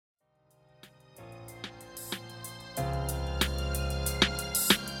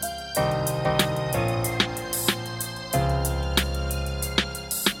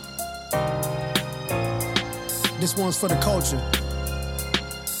This one's for the culture.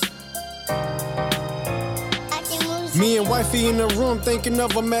 Me and wifey in the room thinking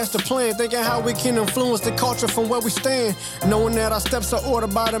of a master plan, thinking how we can influence the culture from where we stand. Knowing that our steps are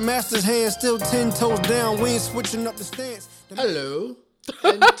ordered by the master's hand, still 10 toes down, we ain't switching up the stance. Hello.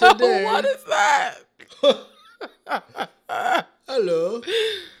 And today, What is that? hello.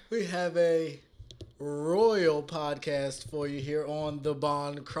 We have a royal podcast for you here on the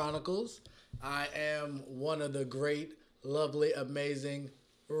Bond Chronicles. I am one of the great, lovely, amazing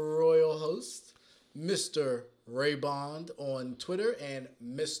royal hosts, Mr. Ray Bond on Twitter and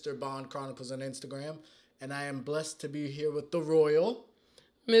Mr. Bond Chronicles on Instagram. And I am blessed to be here with the royal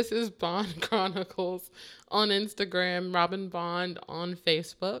Mrs. Bond Chronicles on Instagram, Robin Bond on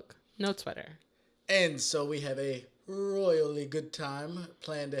Facebook, no Twitter. And so we have a royally good time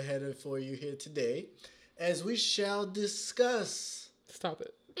planned ahead for you here today, as we shall discuss. Stop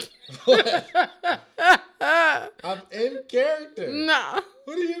it. I'm in character. Nah.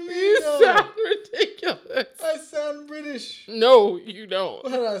 What do you mean? You though? sound ridiculous. I sound British. No, you don't.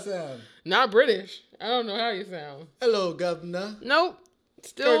 How do I sound? Not British. I don't know how you sound. Hello, Governor. Nope.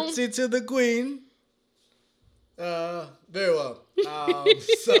 Still. Courtesy to the Queen. Very well.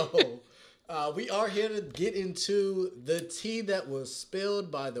 We are here to get into the tea that was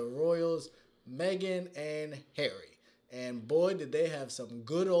spilled by the royals, Meghan and Harry. And boy, did they have some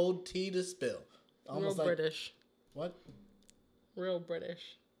good old tea to spill. Real British. What? Real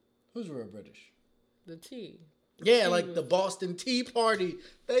British. Who's real British? The tea. Yeah, like the Boston Tea Party.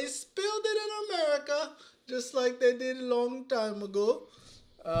 They spilled it in America, just like they did a long time ago.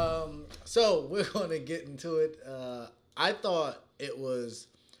 So we're going to get into it. I thought it was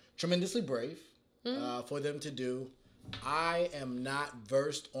tremendously brave for them to do. I am not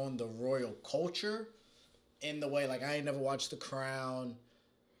versed on the royal culture in the way, like I ain't never watched The Crown.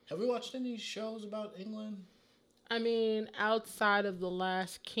 Have we watched any shows about England? I mean, outside of The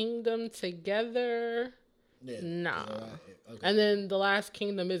Last Kingdom together, nah. Okay. And then The Last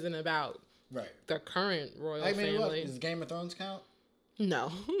Kingdom isn't about Right. the current royal I mean, family. does Game of Thrones count?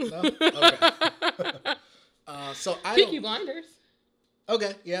 No. No? Okay. So I Peaky don't... Blinders.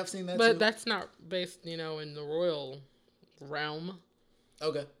 Okay, yeah, I've seen that But too. that's not based, in the royal realm.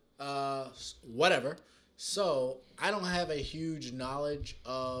 Okay. Whatever. So I don't have a huge knowledge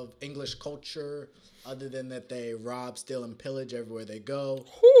of English culture other than that they rob, steal, and pillage everywhere they go.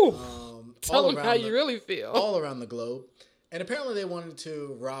 Tell them how you really feel. All around the globe. And apparently they wanted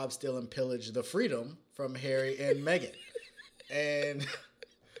to rob, steal, and pillage the freedom from Harry and Meghan. And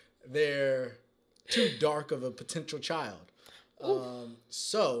they're too dark of a potential child.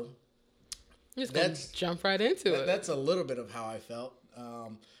 So Just gonna jump right into it. That's a little bit of how I felt.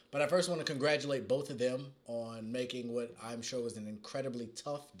 But I first want to congratulate both of them on making what I'm sure was an incredibly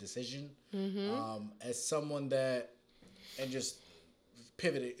tough decision. As someone that, and just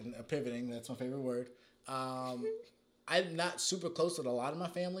pivoting, that's my favorite word. I'm not super close with a lot of my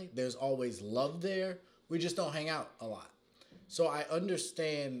family. There's always love there. We just don't hang out a lot. So I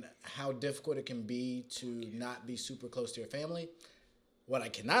understand how difficult it can be to not be super close to your family. What I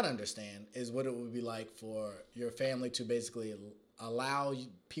cannot understand is what it would be like for your family to basically allow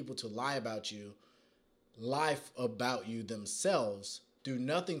people to lie about you themselves, do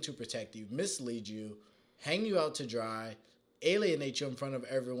nothing to protect you, mislead you, hang you out to dry, alienate you in front of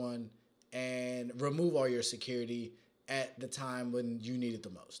everyone, and remove all your security at the time when you need it the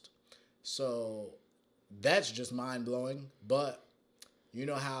most. So that's just mind-blowing, but you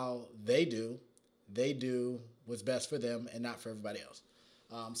know how they do what's best for them and not for everybody else.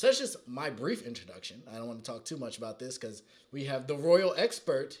 So that's just my brief introduction. I don't want to talk too much about this because we have the royal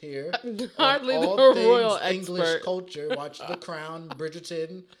expert here. Hardly all the things royal English expert. culture. Watch The Crown,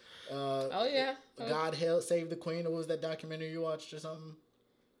 Bridgerton. Oh, yeah. God Save the Queen. Or what was that documentary you watched or something?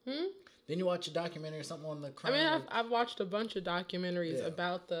 Didn't you watch a documentary or something on The Crown? I mean, I've watched a bunch of documentaries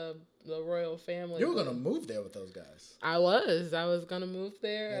about the royal family. You were going to move there with those guys. I was going to move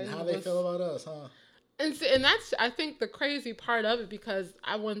there. And how they feel about us, huh? And that's, I think, the crazy part of it, because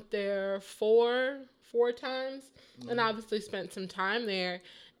I went there four times and obviously spent some time there,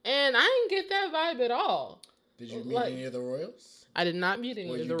 and I didn't get that vibe at all. Did you meet any of the royals? I did not meet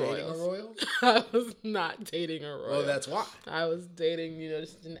any of the royals. Were you dating a royal? I was not dating a royal. Well, that's why. I was dating,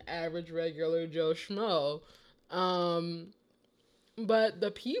 just an average, regular Joe Schmo. But the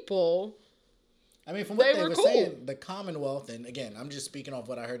people... I mean, from what they were cool. saying, the Commonwealth, and again, I'm just speaking off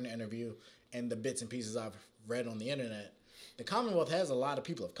what I heard in the interview and the bits and pieces I've read on the internet, the Commonwealth has a lot of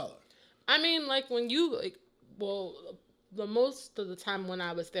people of color. I mean, like, when you, the most of the time when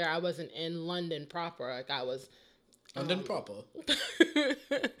I was there, I wasn't in London proper. Like, I was London proper.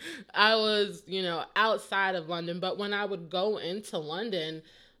 I was, outside of London, but when I would go into London,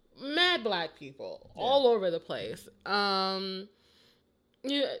 mad black people all over the place. I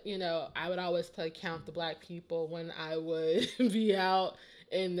would always play count the black people when I would be out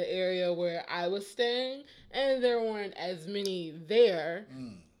in the area where I was staying, and there weren't as many there.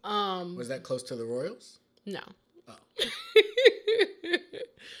 Was that close to the Royals? No. Oh.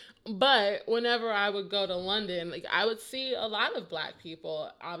 But whenever I would go to London, like, I would see a lot of black people.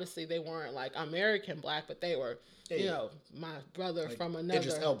 Obviously, they weren't like American black, but they were, my brother like from another.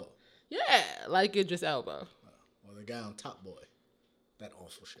 Idris Elba. Yeah, like Idris Elba. Well, the guy on Top Boy. That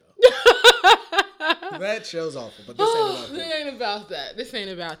awful show. That show's awful, but this ain't about that. This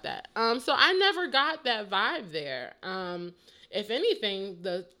ain't about that. So I never got that vibe there. If anything,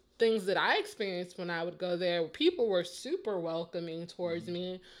 the things that I experienced when I would go there, people were super welcoming towards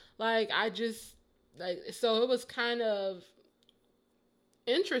me. Like, so it was kind of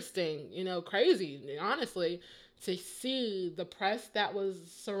interesting, crazy, honestly, to see the press that was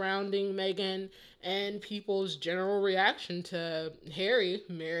surrounding Meghan and people's general reaction to Harry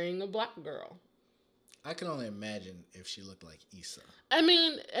marrying a black girl. I can only imagine if she looked like Issa. I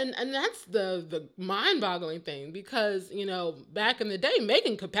mean, and that's the mind-boggling thing, because, back in the day,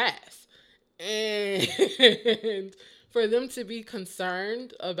 Meghan could pass. And for them to be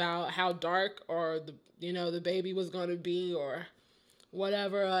concerned about how dark or the baby was going to be or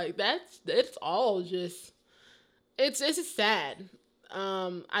whatever, like, it's all just, it's just sad.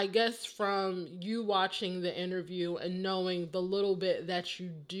 I guess from you watching the interview and knowing the little bit that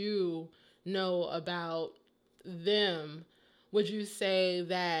you do know about them, would you say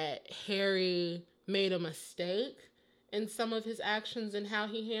that Harry made a mistake in some of his actions and how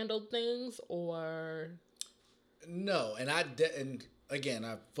he handled things, or? No, and again,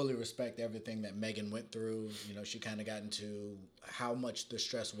 I fully respect everything that Meghan went through. She kind of got into how much the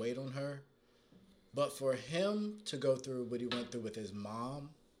stress weighed on her. But for him to go through what he went through with his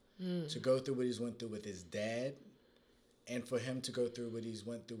mom, to go through what he's went through with his dad, and for him to go through what he's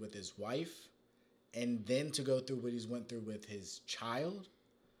went through with his wife, and then to go through what he's went through with his child,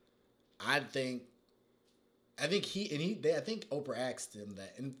 I think Oprah asked him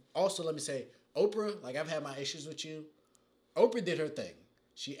that. And also, let me say, Oprah, like, I've had my issues with you. Oprah did her thing.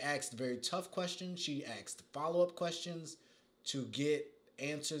 She asked very tough questions. She asked follow-up questions to get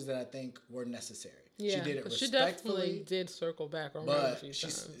answers that I think were necessary. Yeah, she did it respectfully. She definitely did circle back around a few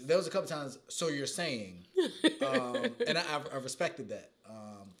times. There was a couple times, so you're saying, and I respected that.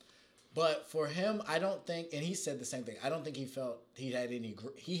 But for him, I don't think, and he said the same thing, I don't think he felt he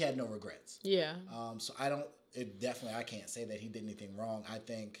had no regrets. Yeah. So I can't say that he did anything wrong. I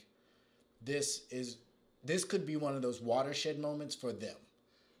think this could be one of those watershed moments for them.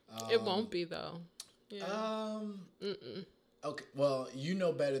 It won't be, though. Yeah. Okay, well, you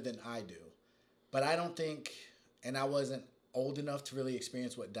know better than I do. But I don't think, and I wasn't old enough to really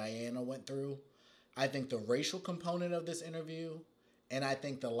experience what Diana went through. I think the racial component of this interview, and I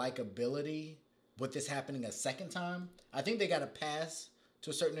think the likability with this happening a second time, I think they got a pass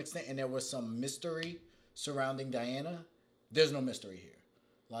to a certain extent, and there was some mystery surrounding Diana. There's no mystery here.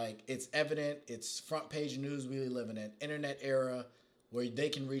 Like, it's evident, it's front page news. We live in an internet era where they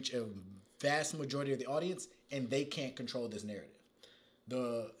can reach a vast majority of the audience, and they can't control this narrative.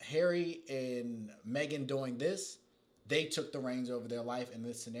 The Harry and Meghan doing this, they took the reins over their life in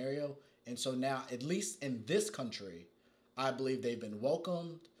this scenario. And so now, at least in this country, I believe they've been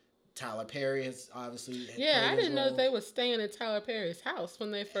welcomed. Tyler Perry has obviously Yeah, I didn't know that they were staying at Tyler Perry's house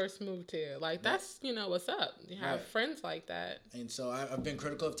when they first moved here. Like, that's, what's up. You have friends like that. And so I've been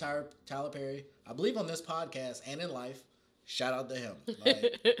critical of Tyler Perry. I believe on this podcast and in life, shout out to him.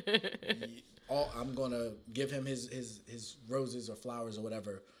 Like, I'm going to give him his roses or flowers or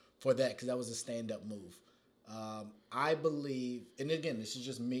whatever for that, because that was a stand-up move. I believe, and again, this is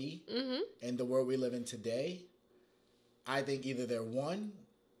just me and the world we live in today, I think either they're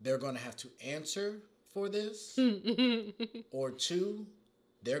going to have to answer for this, or two,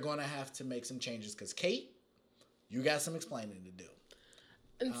 they're going to have to make some changes, because Kate, you got some explaining to do.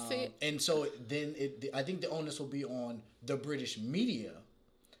 And so then I think the onus will be on the British media.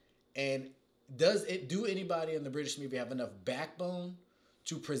 And do anybody in the British media have enough backbone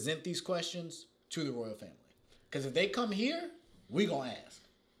to present these questions to the royal family? Because if they come here, we gonna ask.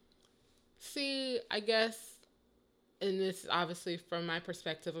 See, I guess, and this is obviously from my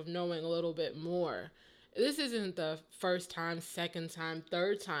perspective of knowing a little bit more, this isn't the first time, second time,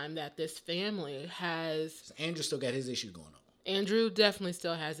 third time that this family has... Andrew still got his issues going on. Andrew definitely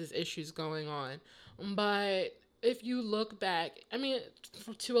still has his issues going on. But if you look back, I mean,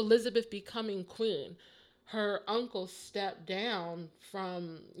 to Elizabeth becoming queen, her uncle stepped down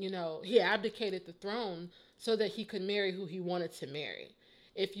from, he abdicated the throne so that he could marry who he wanted to marry.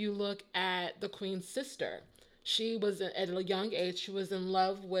 If you look at the queen's sister, she was at a young age, she was in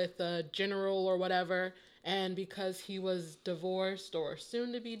love with a general or whatever, and because he was divorced or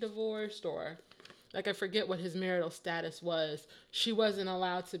soon to be divorced, or like I forget what his marital status was, she wasn't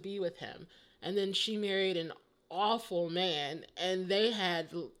allowed to be with him. And then she married an awful man, and they had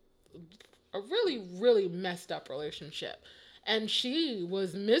a really, really messed up relationship. And she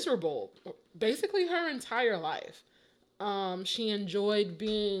was miserable basically her entire life. She enjoyed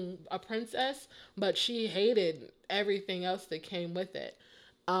being a princess, but she hated everything else that came with it.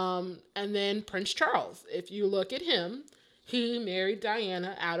 And then Prince Charles, if you look at him, he married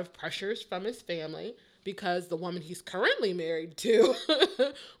Diana out of pressures from his family because the woman he's currently married to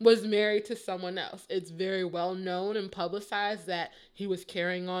was married to someone else. It's very well known and publicized that he was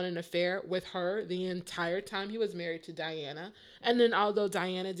carrying on an affair with her the entire time he was married to Diana. And then although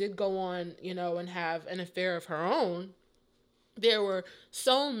Diana did go on, and have an affair of her own, there were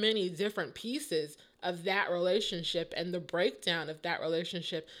so many different pieces of that relationship and the breakdown of that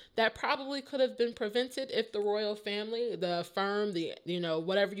relationship that probably could have been prevented if the royal family, the firm,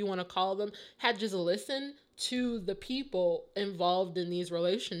 whatever you want to call them, had just listened to the people involved in these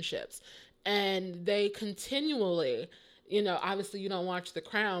relationships. And they continually, obviously you don't watch The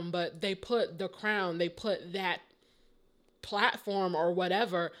Crown, but they put that platform or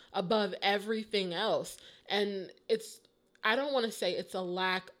whatever above everything else. And I don't want to say it's a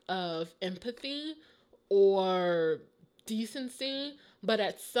lack of empathy or decency, but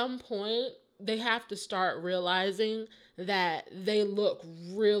at some point they have to start realizing that they look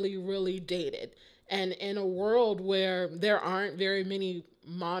really, really dated. And in a world where there aren't very many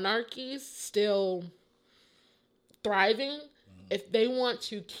monarchies still thriving, if they want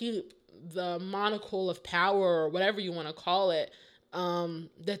to keep the monocle of power or whatever you want to call it,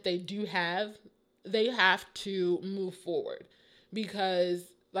 that they do have, they have to move forward because,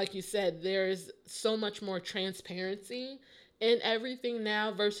 like you said, there's so much more transparency in everything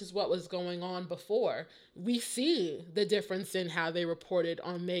now versus what was going on before. We see the difference in how they reported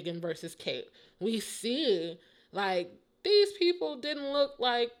on Meghan versus Kate. We see, these people didn't look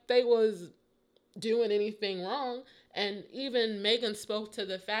like they was doing anything wrong. And even Meghan spoke to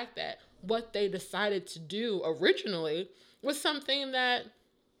the fact that what they decided to do originally was something that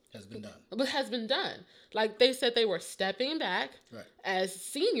has been done. Like they said, they were stepping back as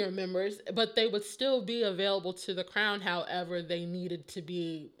senior members, but they would still be available to the crown however they needed to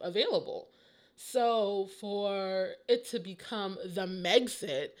be available. So for it to become the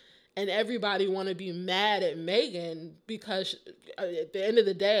Megxit and everybody want to be mad at Meghan because at the end of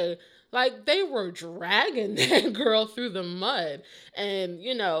the day, they were dragging that girl through the mud. And,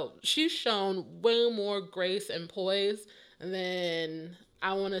 she's shown way more grace and poise than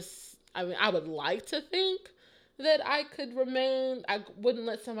I would like to think that I could remain. I wouldn't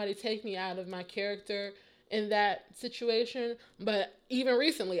let somebody take me out of my character in that situation. But even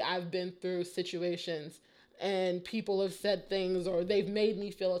recently, I've been through situations and people have said things or they've made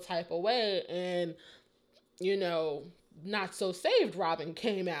me feel a type of way. And, Not So Saved Robin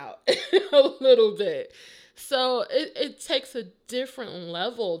came out a little bit. So it takes a different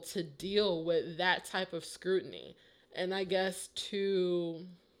level to deal with that type of scrutiny. And I guess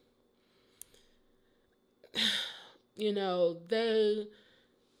they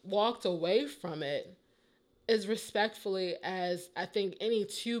walked away from it as respectfully as I think any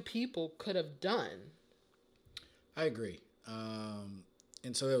two people could have done. I agree.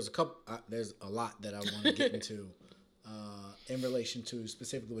 And so there's a lot that I want to get into in relation to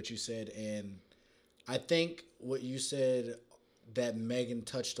specifically what you said. And I think what you said that Meghan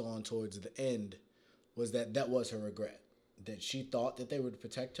touched on towards the end was that was her regret, that she thought that they would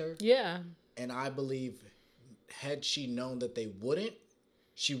protect her. Yeah. And I believe had she known that they wouldn't,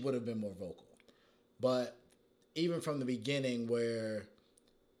 she would have been more vocal. But even from the beginning where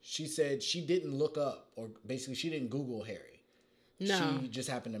she said she didn't look up, or basically she didn't Google Harry. No. She just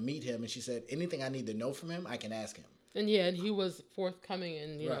happened to meet him and she said, anything I need to know from him, I can ask him. And and he was forthcoming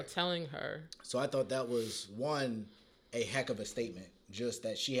and, telling her. So I thought that was, one, a heck of a statement, just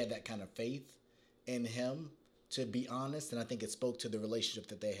that she had that kind of faith in him, to be honest. And I think it spoke to the relationship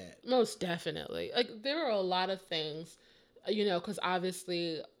that they had. Most definitely. There are a lot of things, because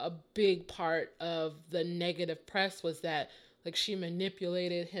obviously a big part of the negative press was that, she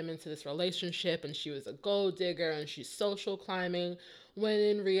manipulated him into this relationship and she was a gold digger and she's social climbing. When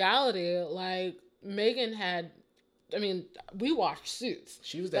in reality, Meghan had I mean, we watched Suits.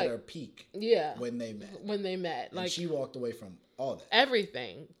 She was at her peak. Yeah. When they met. And like, she walked away from all that.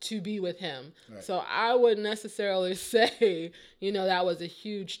 Everything to be with him. Right. So I wouldn't necessarily say, that was a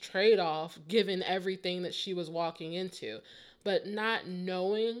huge trade-off given everything that she was walking into. But not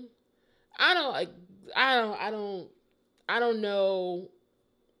knowing, I don't know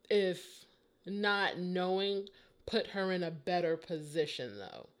if not knowing put her in a better position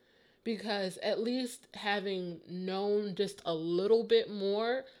though. Because at least having known just a little bit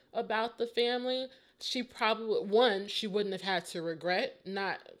more about the family, she wouldn't have had to regret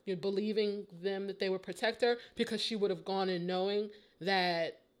not believing them that they would protect her, because she would have gone in knowing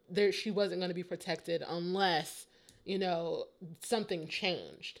that she wasn't going to be protected unless, something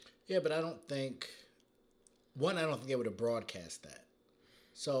changed. Yeah, but I don't think they would have broadcast that.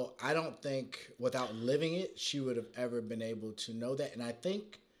 So I don't think without living it, she would have ever been able to know that. And I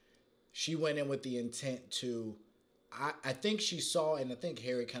think she went in with the intent to, I think she saw, and I think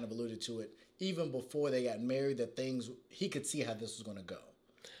Harry kind of alluded to it, even before they got married, that he could see how this was going to go.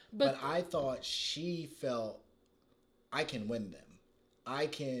 But I thought she felt, I can win them. I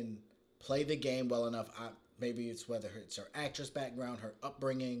can play the game well enough. Maybe it's whether it's her actress background, her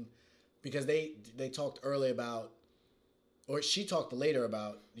upbringing, because they talked earlier about, or she talked later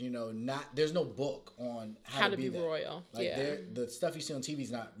about, there's no book on how to be royal. Like, yeah. The stuff you see on TV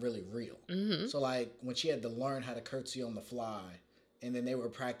is not really real. Mm-hmm. So, like, when she had to learn how to curtsy on the fly, and then they were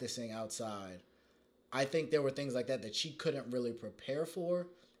practicing outside, I think there were things like that she couldn't really prepare for.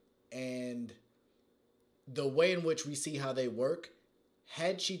 And the way in which we see how they work,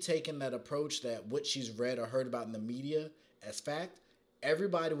 had she taken that approach that what she's read or heard about in the media as fact,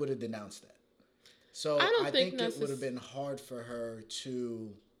 everybody would have denounced that. So I think it would have been hard for her to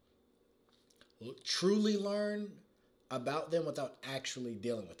truly learn about them without actually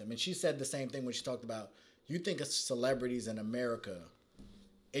dealing with them. And she said the same thing when she talked about, you think of celebrities in America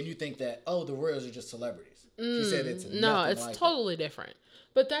and you think that, the royals are just celebrities. She said it's it's totally different.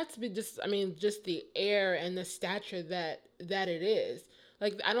 But that's just the air and the stature that it is.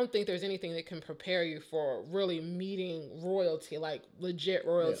 Like, I don't think there's anything that can prepare you for really meeting royalty, like legit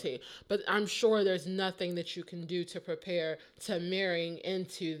royalty. Yeah. But I'm sure there's nothing that you can do to prepare to marrying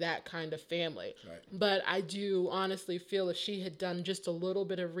into that kind of family. Right. But I do honestly feel if she had done just a little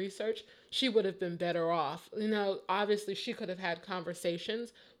bit of research, she would have been better off. Obviously she could have had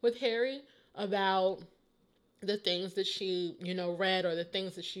conversations with Harry about the things that she, read or the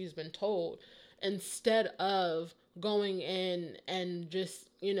things that she's been told, instead of going in and just,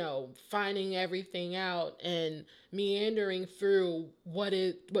 finding everything out and meandering through what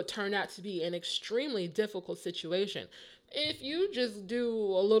turned out to be an extremely difficult situation. If you just do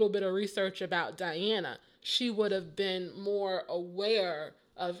a little bit of research about Diana, she would have been more aware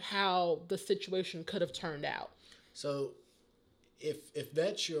of how the situation could have turned out. So if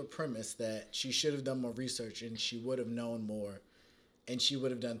that's your premise, that she should have done more research and she would have known more and she would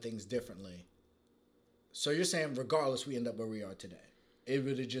have done things differently, so you're saying regardless we end up where we are today, it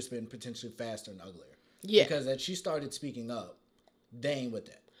would have just been potentially faster and uglier. Yeah. Because as she started speaking up, they ain't with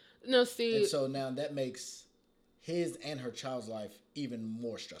that. No, see. And so now that makes his and her child's life even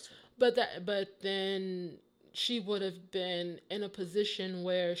more stressful. But then she would have been in a position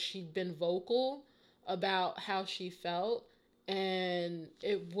where she'd been vocal about how she felt, and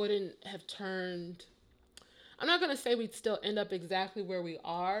it wouldn't have turned. I'm not going to say we'd still end up exactly where we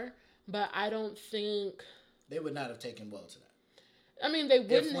are, but I don't think they would not have taken well to that. I mean, they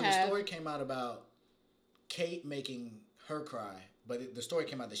wouldn't have. When the story came out about Kate making her cry, but the story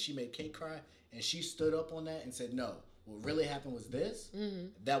came out that she made Kate cry, and she stood up on that and said, no, what really happened was this,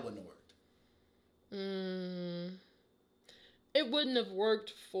 that wouldn't have worked. It wouldn't have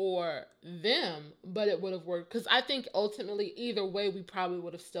worked for them, but it would have worked. Because I think ultimately, either way, we probably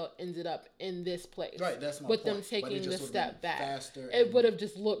would have still ended up in this place. Right, that's my point. With them taking the step back. It would have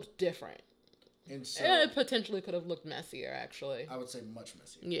just looked different. And so, it potentially could have looked messier, actually. I would say much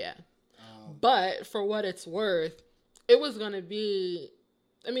messier. Yeah. But for what it's worth, it was going to be...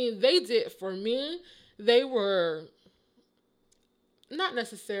 I mean, for me, they were not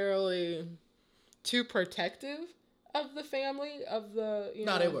necessarily too protective of the family, of the,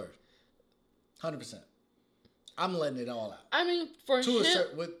 No, they were. 100%. I'm letting it all out. I mean, for him...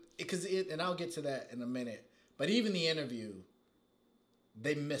 and I'll get to that in a minute, but even the interview,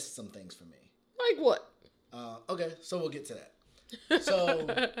 they missed some things for me. Like what? Okay, so we'll get to that. So,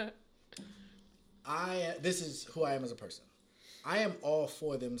 this is who I am as a person. I am all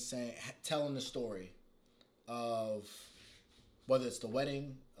for them telling the story of whether it's the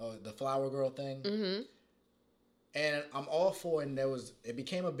wedding or the flower girl thing. Mm-hmm. And I'm all for, and it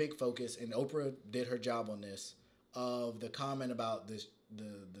became a big focus, and Oprah did her job on this, of the comment about the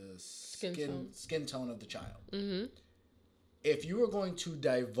skin tone of the child. Mm-hmm. If you are going to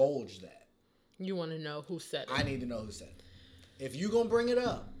divulge that, you want to know who said it. I need to know who said it. If you're going to bring it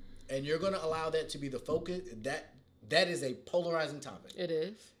up and you're going to allow that to be the focus, that is a polarizing topic. It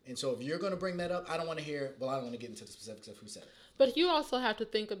is. And so if you're going to bring that up, I don't want to hear, I don't want to get into the specifics of who said it. But you also have to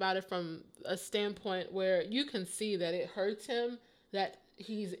think about it from a standpoint where you can see that it hurts him that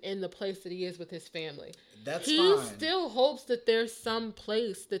he's in the place that he is with his family. That's he fine. He still hopes that there's some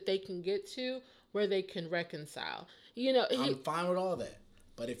place that they can get to where they can reconcile. I'm fine with all that.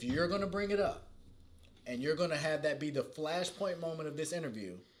 But if you're going to bring it up and you're going to have that be the flashpoint moment of this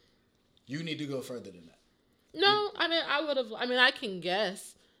interview, you need to go further than that. No, I can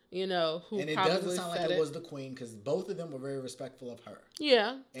guess, who and it doesn't sound like it was the queen, because both of them were very respectful of her.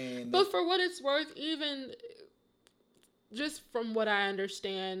 Yeah. But for what it's worth, even just from what I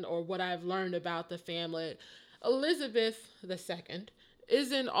understand or what I've learned about the family, Elizabeth II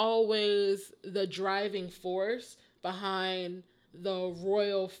isn't always the driving force behind the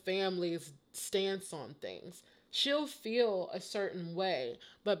royal family's stance on things. She'll feel a certain way,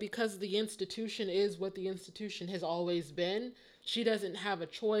 but because the institution is what the institution has always been, she doesn't have a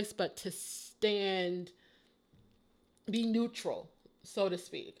choice but to be neutral, so to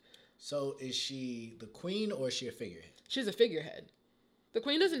speak. So is she the queen or is she a figurehead? She's a figurehead. The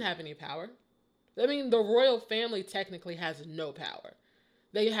queen doesn't have any power. I mean, the royal family technically has no power.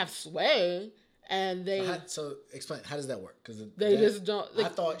 They have sway, and So explain, how does that work? Because they just don't. I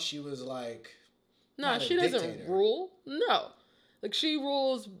thought she was like... No, she doesn't rule. No. She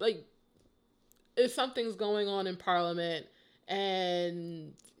rules, if something's going on in Parliament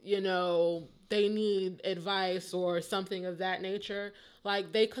and, they need advice or something of that nature,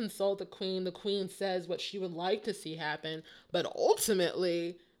 they consult the Queen. The Queen says what she would like to see happen. But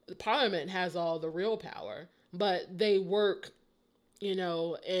ultimately, the Parliament has all the real power. But they work,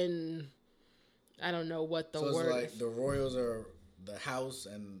 in... I don't know what the word is. The royals are the House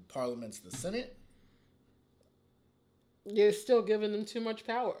and Parliament's the Senate? You're still giving them too much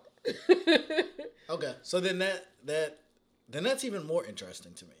power. Okay, so then that's even more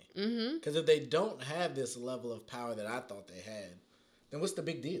interesting to me. Because if they don't have this level of power that I thought they had, then what's the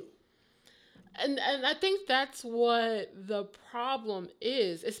big deal? And I think that's what the problem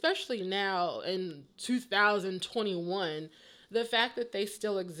is, especially now in 2021. The fact that they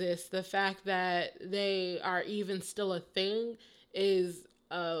still exist, the fact that they are even still a thing is,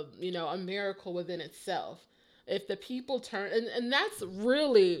 a miracle within itself. If the people turn, and that's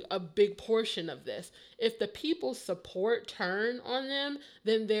really a big portion of this. If the people's support turn on them,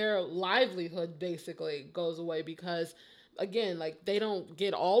 then their livelihood basically goes away because, again, they don't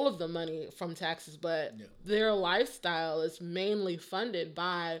get all of the money from taxes, but their lifestyle is mainly funded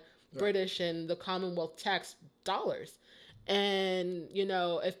by British and the Commonwealth tax dollars. And,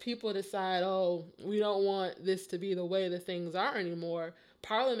 if people decide, we don't want this to be the way the things are anymore,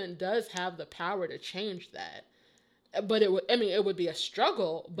 Parliament does have the power to change that. But it would be a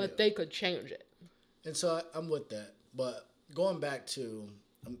struggle, but they could change it. And so I'm with that. But going back to,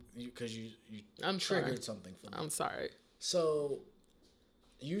 because you triggered something for me. I'm sorry. So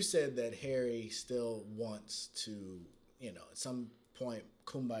you said that Harry still wants to, at some point,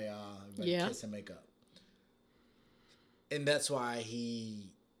 kumbaya, kiss and make up. And that's why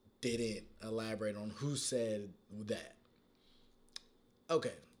he didn't elaborate on who said that.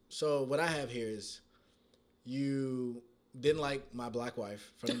 Okay, so what I have here is you didn't like my black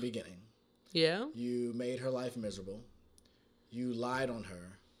wife from the beginning. Yeah. You made her life miserable. You lied on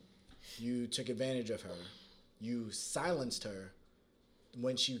her. You took advantage of her. You silenced her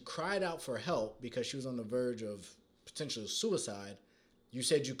when she cried out for help because she was on the verge of potential suicide. You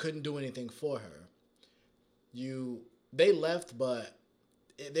said you couldn't do anything for her. They left, but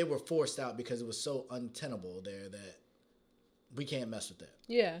they were forced out because it was so untenable there that we can't mess with that.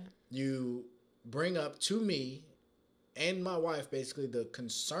 Yeah. You bring up to me and my wife basically the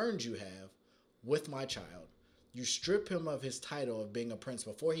concerns you have with my child. You strip him of his title of being a prince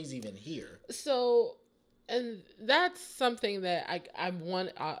before he's even here. So, and that's something that I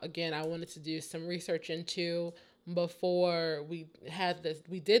wanted to do some research into before we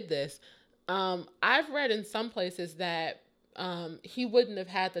did this. I've read in some places that he wouldn't have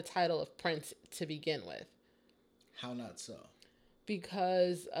had the title of prince to begin with. How not so?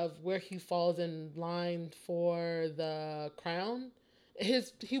 Because of where he falls in line for the crown.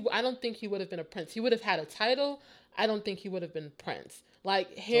 I don't think he would have been a prince. He would have had a title. I don't think he would have been prince. Harry.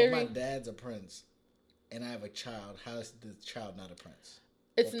 So if my dad's a prince and I have a child, how is the child not a prince?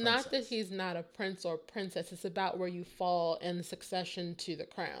 It's not that he's not a prince or princess. It's about where you fall in succession to the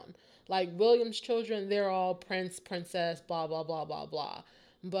crown. Like William's children, they're all prince, princess, blah blah blah blah blah.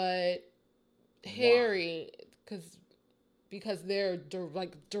 But Harry, because they're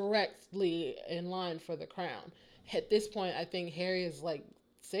directly in line for the crown. At this point, I think Harry is like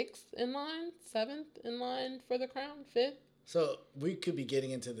 6th in line, 7th in line for the crown, 5th. So we could be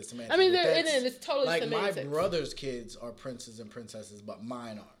getting into the semantics. I mean, it's totally like semantics. My brother's kids are princes and princesses, but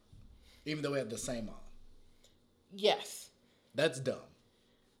mine aren't, even though we have the same mom. Yes. That's dumb.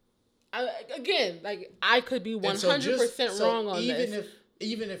 I could be 100% wrong on this.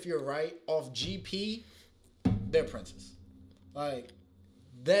 Even if you're right, off GP, they're princes. Like,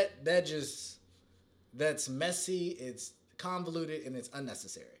 that's messy, it's convoluted, and it's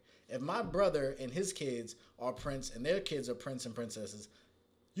unnecessary. If my brother and his kids are prince and their kids are prince and princesses,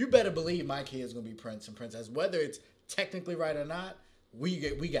 you better believe my kids gonna be prince and princess. Whether it's technically right or not, we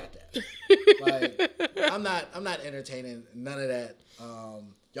got that. Like, I'm not entertaining none of that.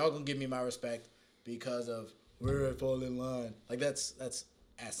 Y'all gonna give me my respect because of where I fall in line. Like, that's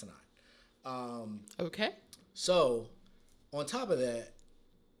asinine. Okay. So, on top of that,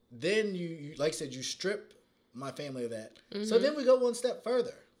 then you like I said, you strip my family of that. Mm-hmm. So then we go one step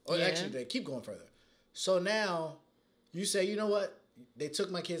further. Or actually, they keep going further. So now you say, you know what? They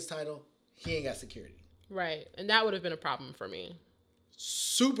took my kid's title. He ain't got security. Right. And that would have been a problem for me.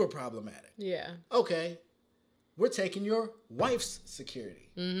 Super problematic. Yeah. Okay. We're taking your wife's security.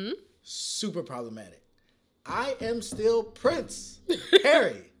 Mm-hmm. Super problematic. I am still Prince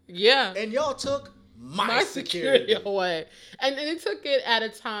Harry. Yeah. And y'all took my security away. And they took it at a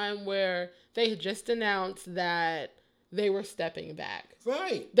time where they had just announced that they were stepping back.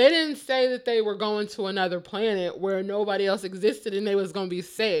 Right. They didn't say that they were going to another planet where nobody else existed and they was going to be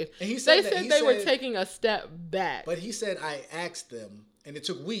safe. And he said they were taking a step back. But he said, I asked them, and it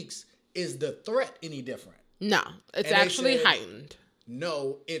took weeks, is the threat any different? No, it's actually heightened.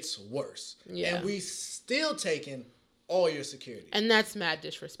 No, it's worse. Yeah. And we still taking all your security. And that's mad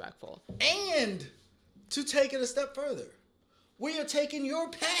disrespectful. And to take it a step further, we are taking your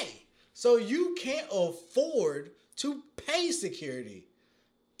pay. So you can't afford to pay security,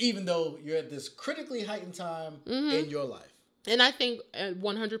 even though you're at this critically heightened time in your life. And I think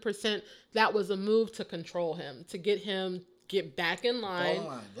 100% that was a move to control him, to get back in line.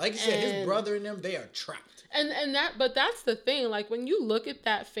 Like you said, his brother and them, they are trapped. But that's the thing. Like, when you look at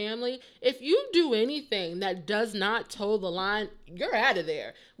that family, if you do anything that does not toe the line, you're out of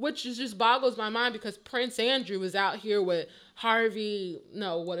there. Which just boggles my mind, because Prince Andrew was out here with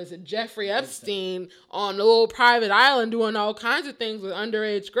Jeffrey Epstein on a little private island doing all kinds of things with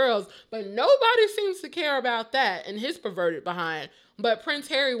underage girls. But nobody seems to care about that and his perverted behind. But Prince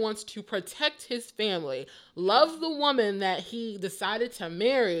Harry wants to protect his family, love the woman that he decided to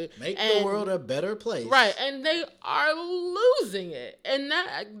marry. Make the world a better place. Right, and they are losing it. And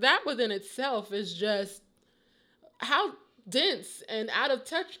that within itself is just, how dense and out of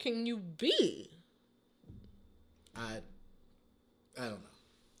touch can you be? I don't know.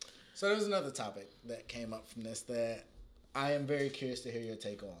 So there was another topic that came up from this that I am very curious to hear your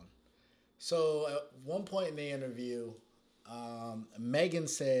take on. So at one point in the interview, Meghan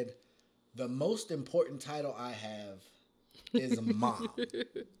said, the most important title I have is mom.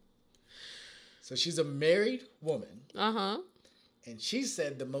 So she's a married woman. Uh-huh. And she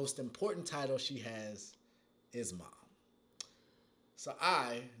said the most important title she has is mom. So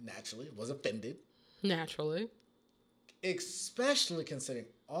I, naturally, was offended. Naturally. Especially considering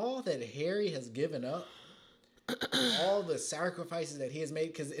all that Harry has given up, all the sacrifices that he has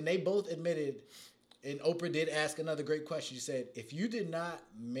made. And they both admitted, and Oprah did ask another great question. She said, if you did not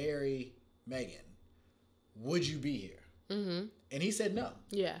marry Meghan, would you be here? Mm-hmm. And he said no.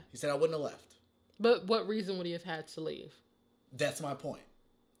 Yeah. He said, I wouldn't have left. But what reason would he have had to leave? That's my point.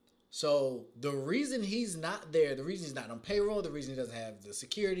 So the reason he's not there, the reason he's not on payroll, the reason he doesn't have the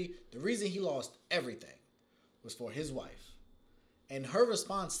security, the reason he lost everything was for his wife. And her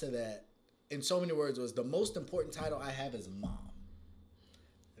response to that, in so many words, was, the most important title I have is mom.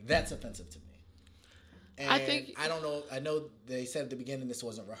 That's offensive to me. And I don't know. I know they said at the beginning this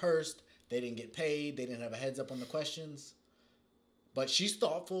wasn't rehearsed. They didn't get paid. They didn't have a heads up on the questions. But she's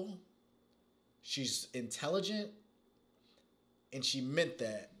thoughtful. She's intelligent. And she meant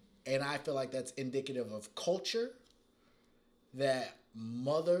that. And I feel like that's indicative of culture, that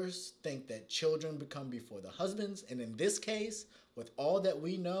mothers think that children become before the husbands. And in this case, with all that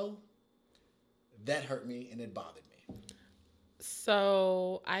we know, that hurt me and it bothered me.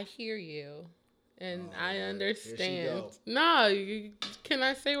 So I hear you. And I understand. No, can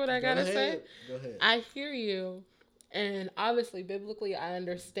I say what I gotta say? Go ahead. I hear you. And obviously, biblically, I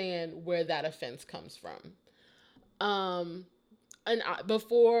understand where that offense comes from. And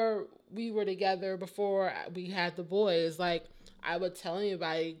before we were together before we had the boys, like, I would tell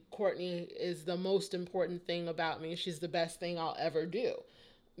anybody, Courtney is the most important thing about me. She's the best thing I'll ever do.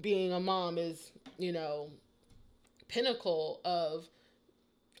 Being a mom is, pinnacle of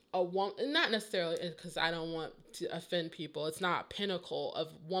a woman, not necessarily because I don't want to offend people. It's not pinnacle of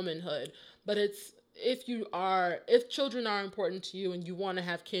womanhood, but it's, if children are important to you and you want to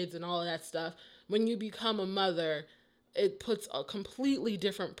have kids and all of that stuff, when you become a mother, it puts a completely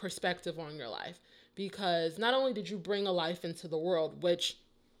different perspective on your life, because not only did you bring a life into the world, which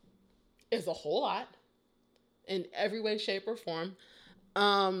is a whole lot in every way, shape, or form,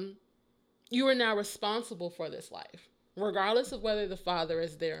 you are now responsible for this life. Regardless of whether the father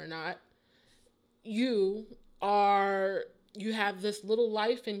is there or not, you have this little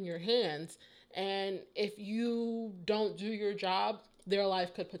life in your hands, and if you don't do your job, their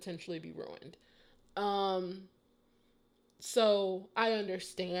life could potentially be ruined. So I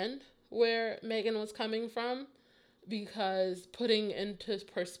understand where Megan was coming from, because putting into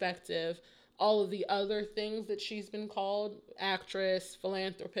perspective all of the other things that she's been called, actress,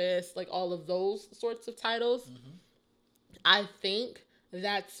 philanthropist, like all of those sorts of titles, I think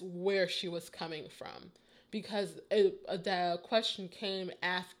that's where she was coming from, because the question came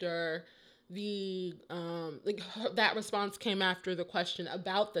after that response came after the question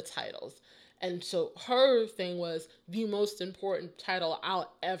about the titles. And so her thing was, the most important title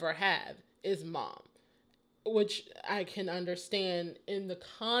I'll ever have is mom, which I can understand in the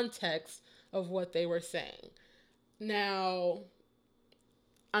context of what they were saying. Now,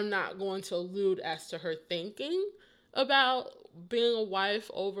 I'm not going to allude as to her thinking about being a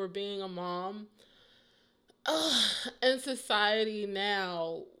wife over being a mom. In society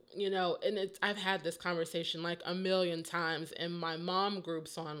now, and I've had this conversation like a million times in my mom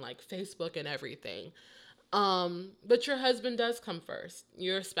groups on like Facebook and everything. But your husband does come first.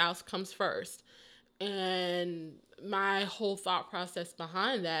 Your spouse comes first. And my whole thought process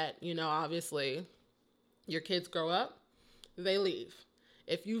behind that, obviously your kids grow up, they leave.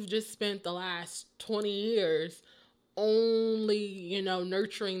 If you've just spent the last 20 years only,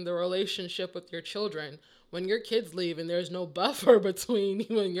 nurturing the relationship with your children, when your kids leave and there's no buffer between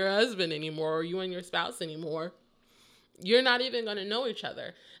you and your husband anymore, or you and your spouse anymore, you're not even going to know each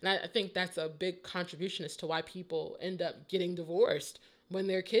other. And I think that's a big contribution as to why people end up getting divorced when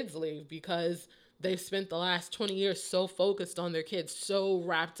their kids leave, because they've spent the last 20 years so focused on their kids, so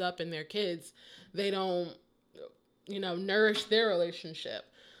wrapped up in their kids, they don't, nourish their relationship.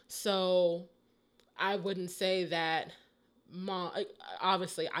 So I wouldn't say that mom,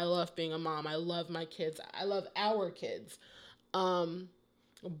 obviously I love being a mom. I love my kids. I love our kids.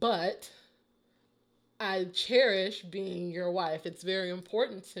 But I cherish being your wife. It's very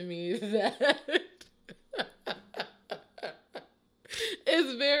important to me that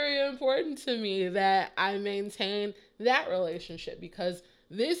it's very important to me that I maintain that relationship, because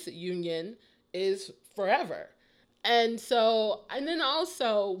this union is forever. And then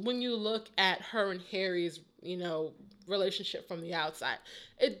also when you look at her and Harry's, relationship from the outside,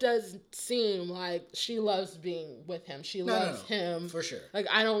 it does seem like she loves being with him. She loves him. For sure. Like,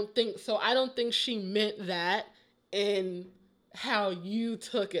 I don't think she meant that in how you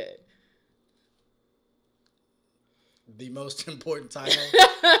took it. The most important title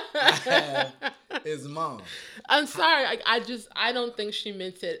I have is mom. I'm sorry. I don't think she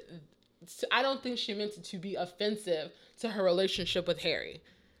meant it. I don't think she meant it to be offensive to her relationship with Harry.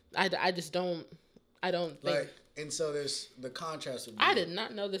 I just don't. I don't think. And so there's the contrast. I did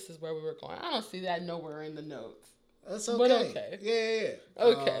not know this is where we were going. I don't see that nowhere in the notes. That's okay. But okay. Yeah.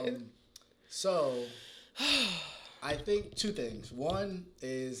 Okay. So I think two things. One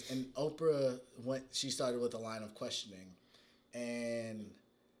is, and Oprah she started with a line of questioning, and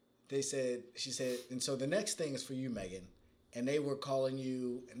she said, and so the next thing is for you, Megan. And they were calling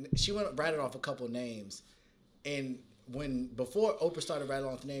you, and she rattled off a couple of names. And before Oprah started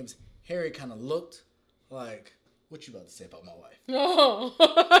rattling off the names, Harry kind of looked like, what you about to say about my wife? Oh.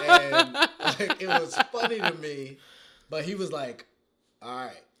 And it was funny to me, but he was like, all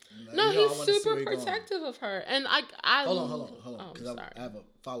right. No, he's super protective of her. And I Hold on. Because I have a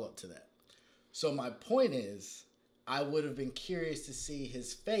follow-up to that. So my point is, I would have been curious to see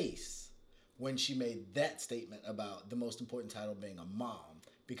his face when she made that statement about the most important title being a mom,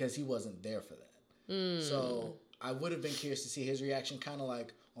 because he wasn't there for that. So I would have been curious to see his reaction, kind of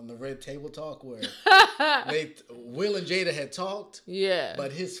like on the Red Table Talk, where Will and Jada had talked. Yeah.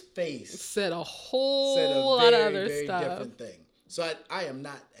 But his face said a whole lot of other very stuff. Different thing. So I am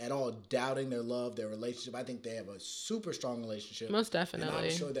not at all doubting their love, their relationship. I think they have a super strong relationship. Most definitely. And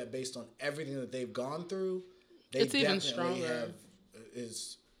I'm sure that based on everything that they've gone through, they it's definitely even stronger.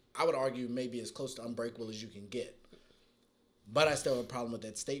 is I would argue, maybe as close to unbreakable as you can get. But I still have a problem with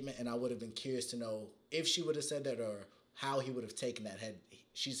that statement, and I would have been curious to know if she would have said that or how he would have taken that had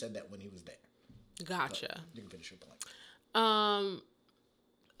she said that when he was there. Gotcha. But you can finish your point.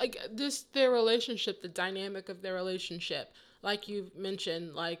 Their relationship, the dynamic of their relationship, like you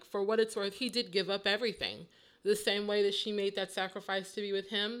mentioned, like for what it's worth, he did give up everything. The same way that she made that sacrifice to be with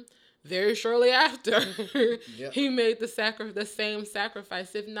him, very shortly after, yep. He made the same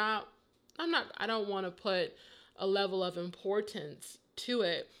sacrifice. If not, I don't want to put a level of importance to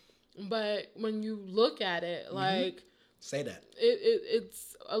it, but when you look at it, like say that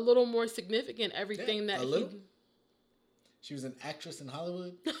it's a little more significant. Everything that she was an actress in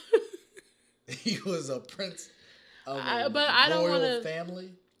Hollywood. He was a prince of royal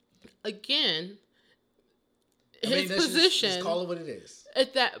family. Again, his position. Just call it what it is.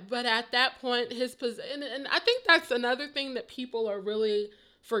 At that point, his position, and I think that's another thing that people are really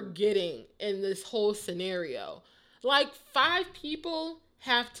forgetting in this whole scenario. Like 5 people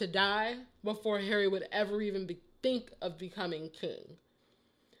have to die before Harry would ever even think of becoming king.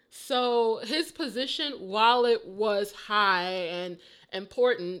 So his position, while it was high and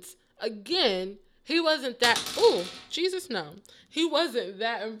important, again, he wasn't that. Oh, Jesus, no, he wasn't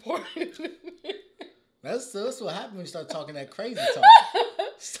that important. That's what happened when you start talking that crazy talk.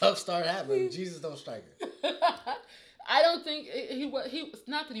 Stuff started happening. Jesus don't strike her. I don't think he was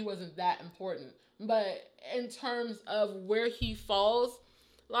not that he wasn't that important, but in terms of where he falls,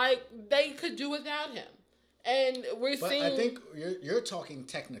 like they could do without him. And we're seeing. I think you're talking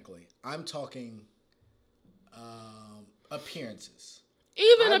technically. I'm talking appearances.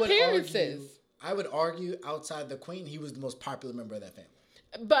 Even appearances. I would argue outside the Queen, he was the most popular member of that family.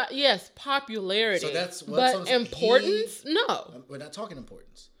 But yes, popularity. So that's but importance? No. We're not talking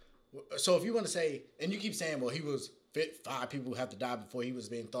importance. So if you want to say, and you keep saying, well, he was 5 people who have to die before he was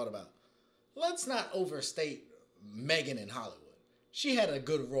being thought about. Let's not overstate Meghan in Hollywood. She had a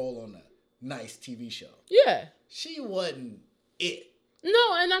good role on a nice TV show. Yeah. She wasn't it.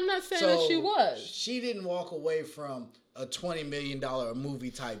 No, and I'm not saying that she was. She didn't walk away from a $20 million movie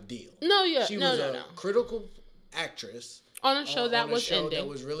type deal. No, yeah. She was a critical actress. On a show that was ending. That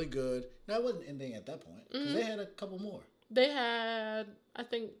was really good. No, it wasn't ending at that point. Because they had a couple more. They had, I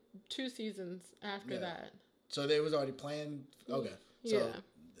think, 2 seasons after that. So they was already playing. Okay. So,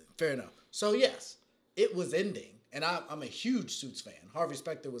 fair enough. So, yes, it was ending. And I'm a huge Suits fan. Harvey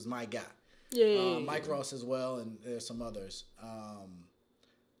Specter was my guy. Yeah. Mike Ross as well, and there's some others.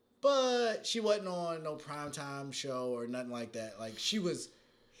 But she wasn't on no primetime show or nothing like that. Like, she was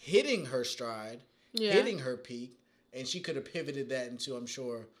hitting her stride, hitting her peak, and she could have pivoted that into, I'm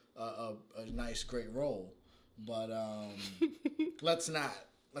sure, a nice, great role. But let's not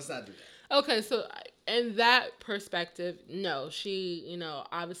do that. Okay, so in that perspective, no, she,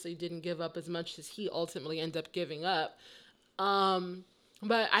 obviously didn't give up as much as he ultimately ended up giving up.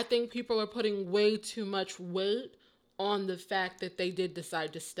 But I think people are putting way too much weight on the fact that they did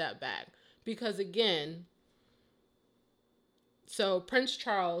decide to step back. Because again, so Prince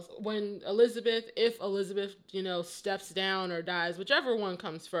Charles, if Elizabeth, steps down or dies, whichever one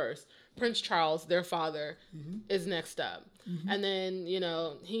comes first, Prince Charles, their father, is next up. And then,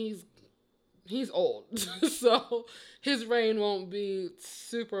 he's old. So his reign won't be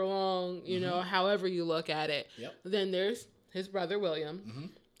super long, however you look at it. Yep. Then there's his brother,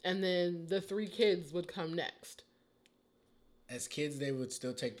 William. And then the 3 kids would come next. As kids, they would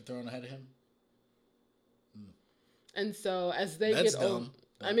still take the throne ahead of him? And so as they get old,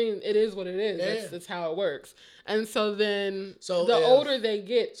 I mean, it is what it is. Yeah. That's how it works. And so then older they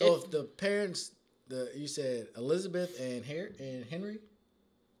get. So if the parents, you said Elizabeth and Henry,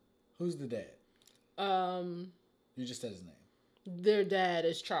 who's the dad? You just said his name. Their dad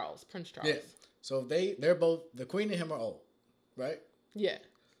is Charles, Prince Charles. Yeah. So if they're both, the Queen and him are old, right? Yeah.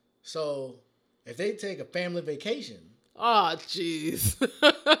 So if they take a family vacation. Oh, jeez.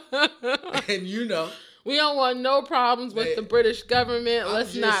 And we don't want no problems with the British government.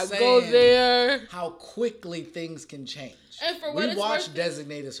 Let's not go there. How quickly things can change. And for what we watched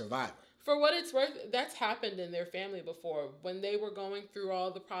Designated Survivor. For what it's worth, that's happened in their family before. When they were going through all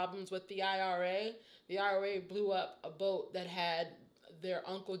the problems with the IRA blew up a boat that had their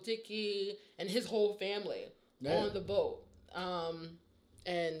Uncle Dickie and his whole family on the boat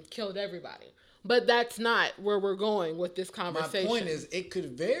and killed everybody. But that's not where we're going with this conversation. My point is, it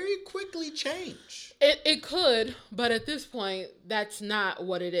could very quickly change. It could, but at this point, that's not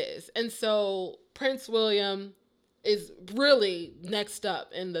what it is. And so Prince William is really next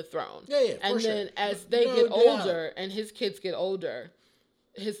up in the throne. Yeah, and then as they get older and his kids get older,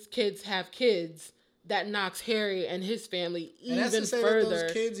 his kids have kids, that knocks Harry and his family even and that's to say further. that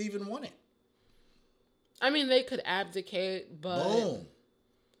those kids even want it. I mean, they could abdicate, but Boom.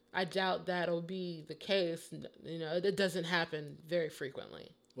 I doubt that'll be the case. You know, it doesn't happen very frequently.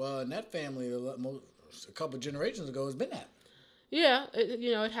 Well, in that family, a couple generations ago, it's been that. Yeah,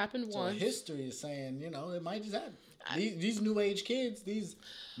 it happened So once. history is saying, it might just happen. These new age kids,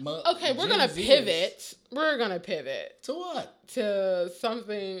 Okay, we're gonna pivot. We're gonna pivot to what? To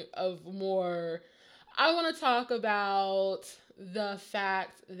something of more. I want to talk about the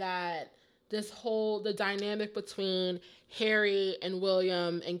fact that the dynamic between Harry and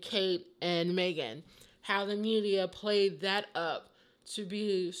William and Kate and Meghan, how the media played that up to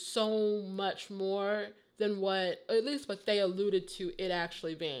be so much more than at least what they alluded to it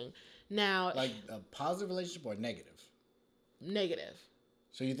actually being. Now, like a positive relationship or negative? Negative.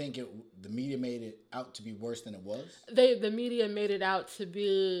 So you think the media made it out to be worse than it was? The media made it out to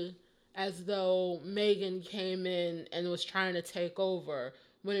be as though Meghan came in and was trying to take over,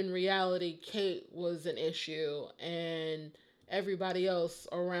 when in reality Kate was an issue and everybody else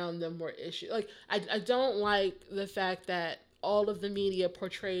around them were issue. Like I don't like the fact that all of the media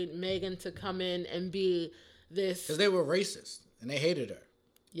portrayed Meghan to come in and be this, because they were racist and they hated her.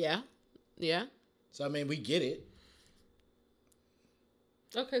 Yeah. So I mean, we get it.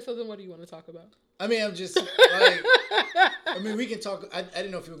 Okay, so then what do you want to talk about? I mean, I'm just we can talk. I didn't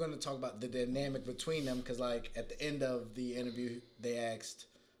know if you were going to talk about the dynamic between them, because like at the end of the interview, they asked,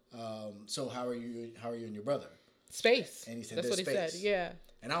 "So how are you and your brother?" Space. And he said, "That's what he space." said. Yeah.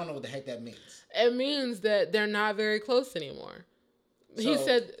 And I don't know what the heck that means. It means that they're not very close anymore. He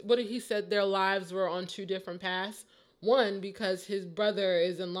said their lives were on two different paths. One, because his brother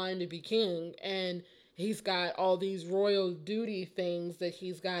is in line to be king, and he's got all these royal duty things that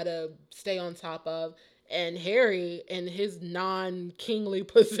he's got to stay on top of. And Harry, in his non-kingly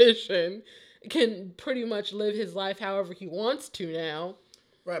position, can pretty much live his life however he wants to now.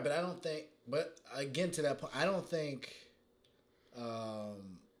 Right, but again, to that point, I don't think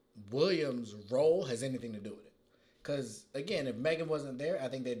William's role has anything to do with it. Because, again, if Meghan wasn't there, I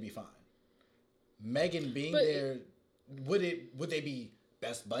think they'd be fine. Meghan being there, would they be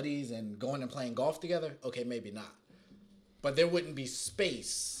best buddies and going and playing golf together? Okay, maybe not. But there wouldn't be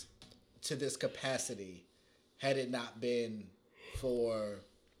space to this capacity had it not been for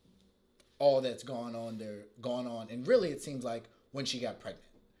all that's gone on. And really, it seems like when she got pregnant.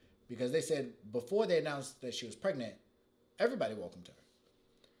 Because they said before they announced that she was pregnant, everybody welcomed her.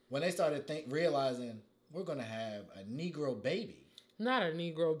 When they started realizing we're going to have a Negro baby. Not a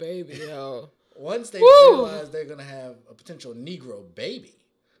Negro baby, though. Once they realized they're going to have a potential Negro baby,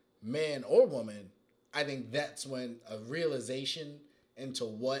 man or woman, I think that's when a realization into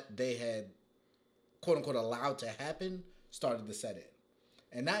what they had, quote unquote, allowed to happen started to set in.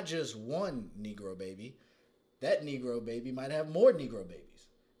 And not just one Negro baby. That Negro baby might have more Negro babies.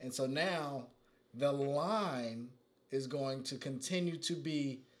 And so now the line is going to continue to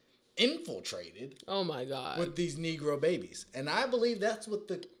be infiltrated. Oh my God. With these Negro babies. And I believe that's what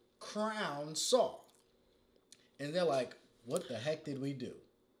the Crown saw. And they're like, what the heck did we do?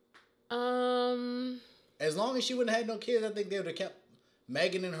 As long as she wouldn't have had no kids, I think they would have kept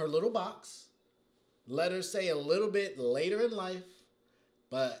Meghan in her little box. Let her say a little bit later in life.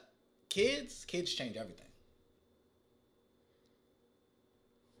 But kids change everything.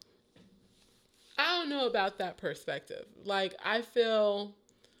 I don't know about that perspective. Like, I feel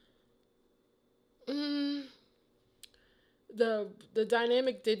the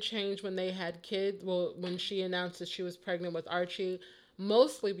dynamic did change when they had kids. Well, when she announced that she was pregnant with Archie,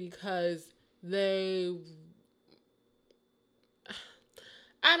 mostly because I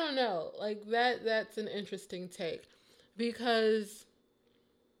don't know. Like, that's an interesting take, because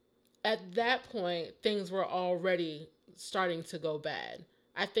at that point things were already starting to go bad.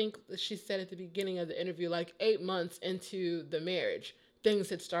 I think she said at the beginning of the interview, like 8 months into the marriage, things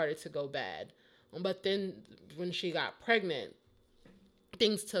had started to go bad. But then when she got pregnant,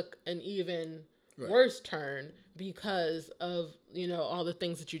 things took an even worse turn because of, all the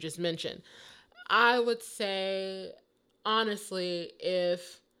things that you just mentioned. I would say, honestly,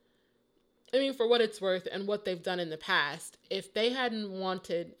 for what it's worth and what they've done in the past, if they hadn't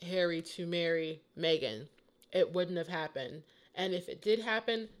wanted Harry to marry Meghan, it wouldn't have happened. And if it did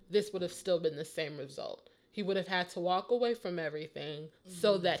happen, this would have still been the same result. He would have had to walk away from everything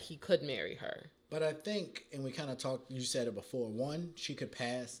so that he could marry her. But I think, and we kind of talked, you said it before, one, she could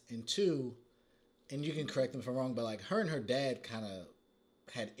pass, and two, and you can correct me if I'm wrong, but like her and her dad kind of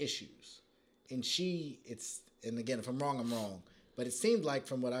had issues. And and again, if I'm wrong, I'm wrong. But it seemed like,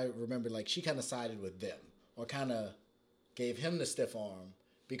 from what I remember, like she kind of sided with them or kind of gave him the stiff arm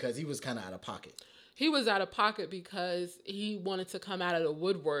because he was kind of out of pocket. he was out of pocket because he wanted to come out of the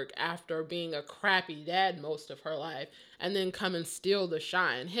woodwork after being a crappy dad most of her life and then come and steal the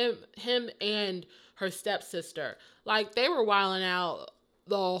shine. Him and her stepsister, like, they were wilding out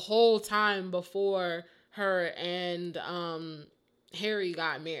the whole time before her and Harry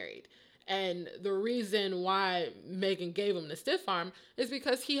got married. And the reason why Meghan gave him the stiff arm is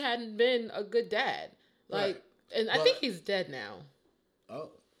because he hadn't been a good dad. Like, right. And I think he's dead now. Oh.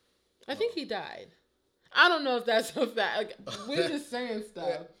 I think he died. I don't know if that's a fact. Like, we're just saying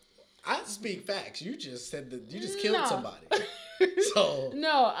stuff. I speak facts. You just said that you just killed somebody. So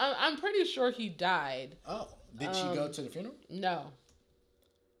no, I'm pretty sure he died. Oh, did she go to the funeral? No.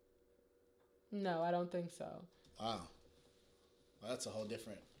 No, I don't think so. Wow. Well, that's a whole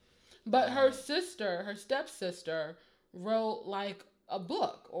different. But her stepsister, wrote like a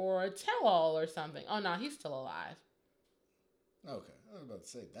book or a tell-all or something. Oh no, he's still alive. Okay, I was about to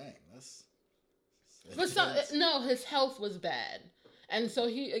say, dang, that's. But no, his health was bad, and so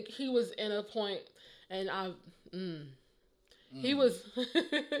he was in a point, and he was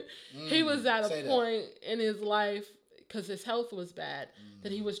he was at a point in his life because his health was bad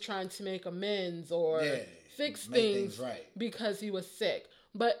that he was trying to make amends or fix things right because he was sick.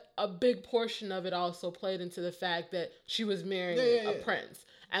 But a big portion of it also played into the fact that she was marrying a prince,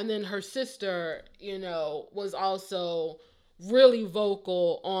 and then her sister, was also really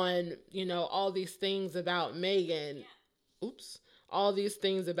vocal on, all these things about Meghan. Oops. All these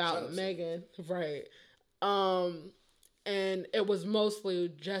things about Meghan. Right. And it was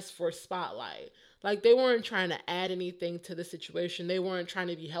mostly just for spotlight. Like, they weren't trying to add anything to the situation. They weren't trying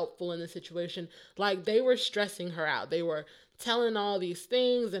to be helpful in the situation. Like, they were stressing her out. They were telling all these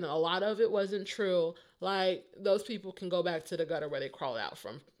things, and a lot of it wasn't true. Like, those people can go back to the gutter where they crawled out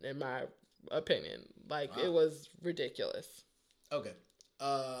from, in my opinion. Like, It was ridiculous. Okay.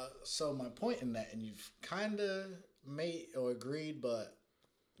 So my point in that, and you've kind of made or agreed, but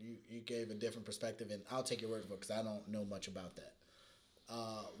you gave a different perspective, and I'll take your word for it because I don't know much about that,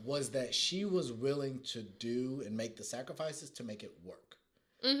 was that she was willing to do and make the sacrifices to make it work.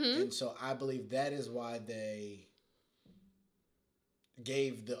 Mm-hmm. And so I believe that is why they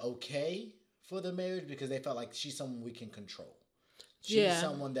gave the okay for the marriage, because they felt like she's someone we can control. She's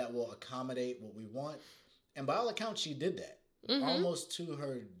someone that will accommodate what we want. And by all accounts, she did that. Mm-hmm. Almost to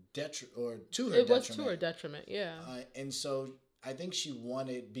her detriment. It was to her detriment, yeah. And so I think she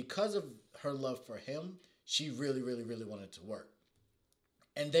wanted, because of her love for him, she really, really, really wanted it to work.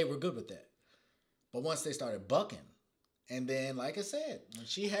 And they were good with that. But once they started bucking, and then, like I said, when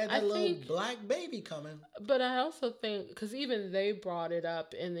she had that little black baby coming. But I also think, because even they brought it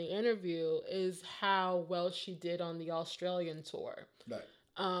up in the interview, is how well she did on the Australian tour. Right.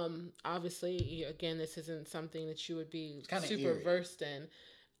 Obviously, again, this isn't something that you would be super versed in.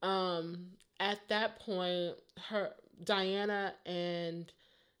 At that point, Diana and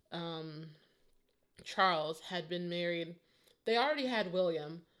Charles had been married. They already had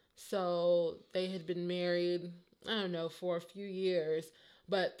William, so they had been married, I don't know, for a few years,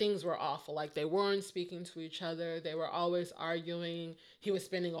 but things were awful. Like, they weren't speaking to each other. They were always arguing. He was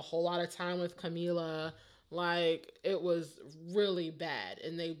spending a whole lot of time with Camilla. Like, it was really bad.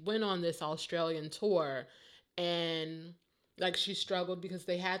 And they went on this Australian tour, and, like, she struggled because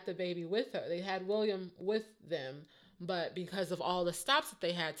they had the baby with her. They had William with them, but because of all the stops that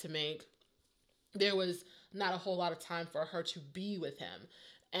they had to make, there was not a whole lot of time for her to be with him.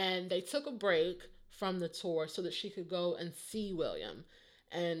 And they took a break from the tour so that she could go and see William.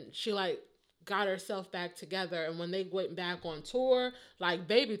 And she, got herself back together, and when they went back on tour,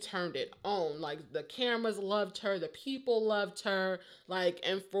 baby turned it on. Like, the cameras loved her, the people loved her,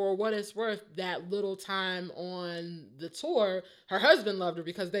 and for what it's worth, that little time on the tour, her husband loved her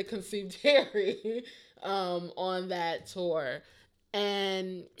because they conceived Harry on that tour.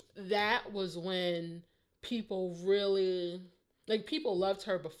 And that was when people really, people loved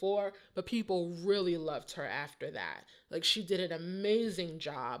her before, but people really loved her after that. She did an amazing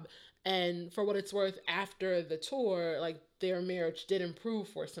job. And for what it's worth, after the tour, their marriage did improve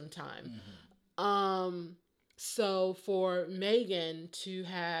for some time. Mm-hmm. So for Meghan to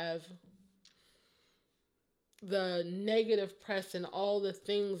have the negative press and all the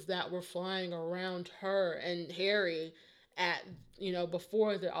things that were flying around her and Harry at,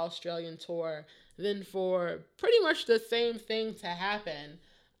 before the Australian tour, then for pretty much the same thing to happen,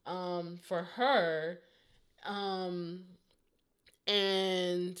 for her,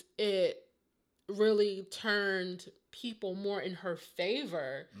 and it really turned people more in her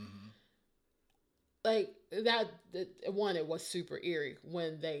favor. Mm-hmm. It was super eerie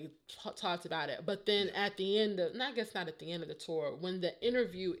when they talked about it. But then at the end of, I guess not at the end of the tour, when the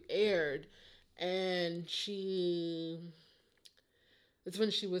interview aired and it's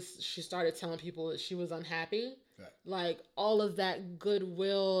when she started telling people that she was unhappy. Right. Like all of that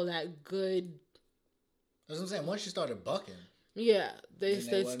goodwill, that good. That's what I'm saying. Once she started bucking, yeah, they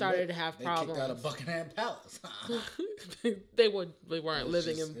started to have problems. They kicked out of Buckingham Palace. they weren't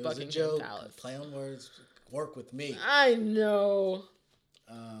living in Buckingham Palace. Play on words, work with me. I know.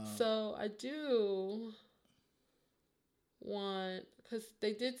 So I do want, because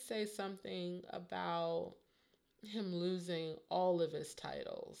they did say something about him losing all of his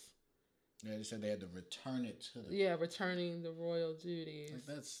titles. Yeah, they said they had to return it to the... Yeah, returning the royal duties. Like,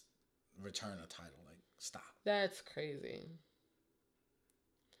 that's return a title. Like, stop. That's crazy.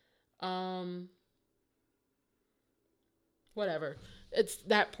 Whatever. It's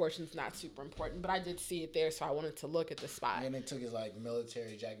that portion's not super important, but I did see it there, so I wanted to look at the spot. And they took his like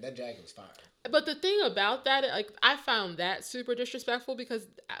military jacket. That jacket was fire. But the thing about that, like, I found that super disrespectful because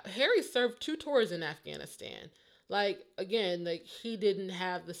Harry served 2 tours in Afghanistan. Like, again, like, he didn't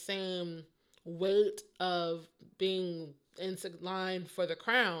have the same weight of being in line for the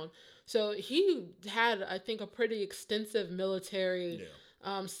crown. So he had, I think, a pretty extensive military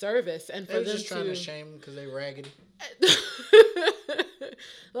service. And for them just trying to shame him because they raggedy.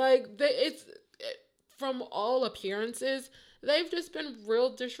 Like, from all appearances, they've just been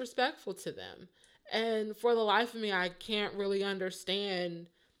real disrespectful to them. And for the life of me, I can't really understand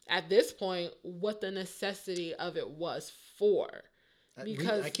at this point what the necessity of it was for.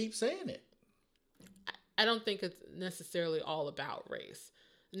 Because I keep saying it. I don't think it's necessarily all about race.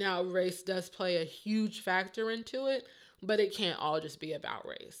 Now, race does play a huge factor into it, but it can't all just be about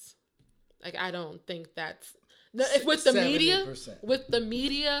race. Like, I don't think that's... With the 70%. With the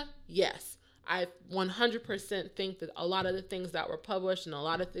media, yes. I 100% think that a lot of the things that were published and a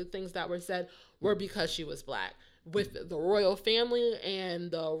lot of the things that were said were because she was black. With the royal family and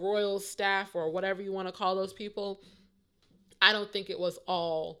the royal staff, or whatever you want to call those people, I don't think it was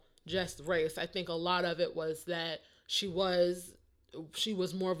all just race. I think a lot of it was that she was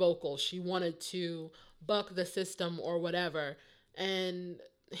more vocal. She wanted to buck the system or whatever. And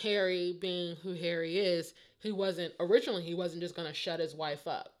Harry, being who Harry is, he wasn't just going to shut his wife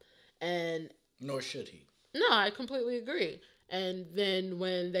up. And nor should he. No, I completely agree. And then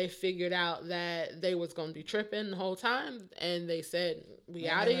when they figured out that they was going to be tripping the whole time, and they said, we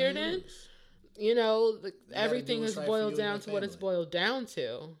out of here then, you know, everything has boiled down to what it's boiled down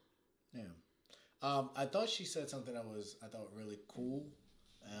to. Yeah. I thought she said something that I thought really cool,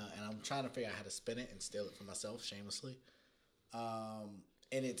 and I'm trying to figure out how to spin it and steal it for myself shamelessly.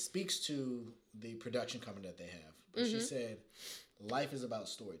 And it speaks to the production company that they have. But she said, life is about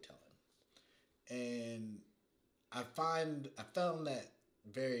storytelling. And I found that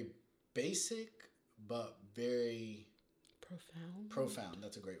very basic, but very profound.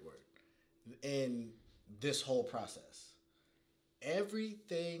 That's a great word. In this whole process,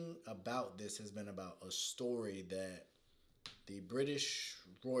 everything about this has been about a story that the British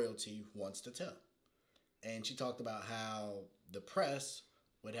royalty wants to tell. And she talked about how the press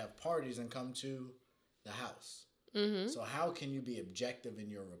would have parties and come to the house. Mm-hmm. So how can you be objective in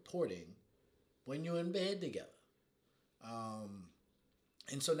your reporting when you're in bed together?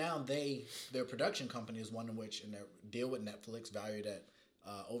 And so now their production company is one in which, in their deal with Netflix, valued at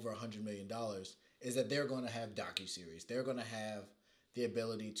over $100 million, is that they're going to have docuseries. They're going to have the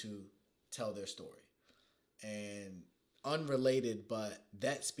ability to tell their story. And unrelated, but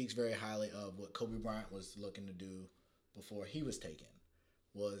that speaks very highly of what Kobe Bryant was looking to do before he was taken,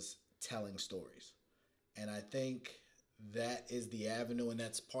 was telling stories. And I think that is the avenue, and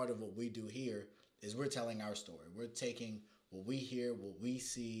that's part of what we do here, is we're telling our story. We're taking what we hear, what we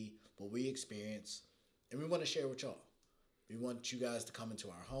see, what we experience, and we want to share with y'all. We want you guys to come into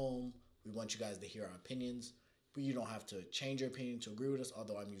our home. We want you guys to hear our opinions. But you don't have to change your opinion to agree with us,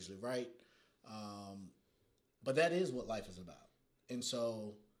 although I'm usually right. But that is what life is about. And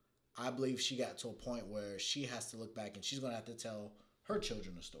so I believe she got to a point where she has to look back and she's going to have to tell her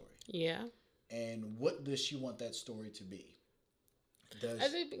children a story. Yeah. And what does she want that story to be? I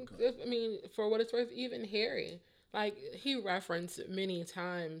mean, for what it's worth, even Harry, like, he referenced many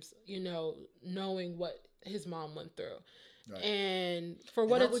times, you know, knowing what his mom went through. Right. And for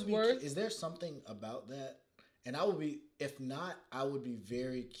what it's worth... Is there something about that? And I would be, if not, I would be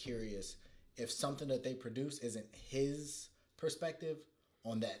very curious if something that they produce isn't his perspective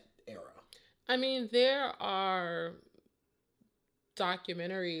on that era. I mean, there are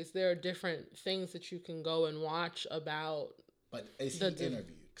documentaries, there are different things that you can go and watch about. But is he interviewed?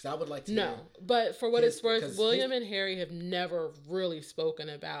 Because I would like to No, but for what it's worth, William and Harry have never really spoken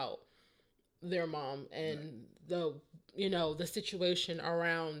about their mom and the situation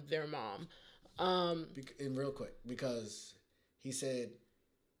around their mom. And real quick, because he said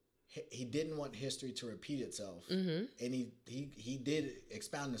he didn't want history to repeat itself, and he did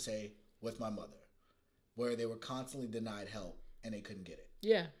expound to say with my mother, where they were constantly denied help and they couldn't get it.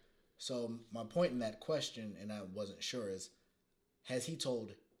 Yeah. So my point in that question, and I wasn't sure, is has he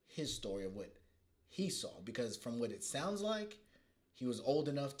told his story of what he saw? Because from what it sounds like, he was old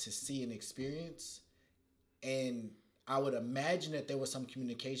enough to see and experience, and I would imagine that there was some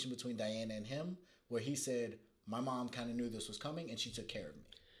communication between Diana and him where he said, my mom kind of knew this was coming and she took care of me.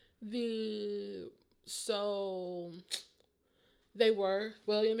 So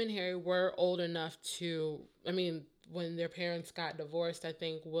William and Harry were old enough to, I mean, when their parents got divorced, I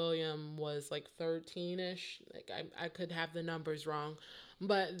think William was like 13-ish. Like I could have the numbers wrong,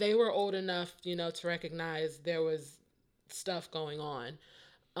 but they were old enough, to recognize there was stuff going on.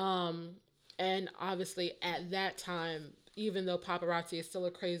 And obviously at that time, even though paparazzi is still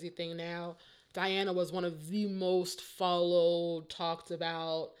a crazy thing now, Diana was one of the most followed, talked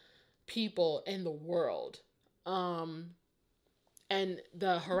about people in the world. And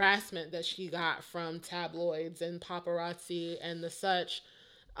the harassment that she got from tabloids and paparazzi and the such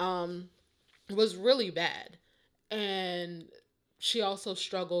was really bad. And she also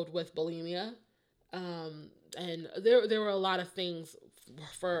struggled with bulimia. And there were a lot of things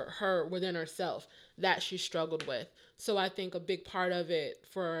for her within herself that she struggled with. So I think a big part of it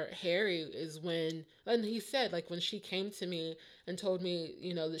for Harry is and he said, like, when she came to me and told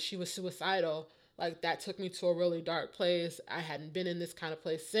me, that she was suicidal, like, that took me to a really dark place. I hadn't been in this kind of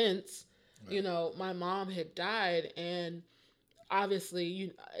place since, right. My mom had died. And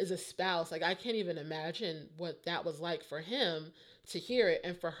obviously, as a spouse, like, I can't even imagine what that was like for him to hear it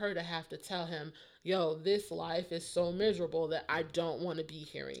and for her to have to tell him, yo, this life is so miserable that I don't want to be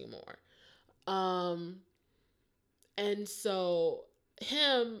here anymore. And so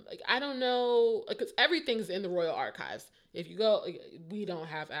him, like, I don't know, because everything's in the Royal Archives. If you go, we don't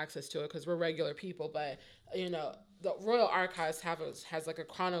have access to it because we're regular people, but, the Royal Archives has like a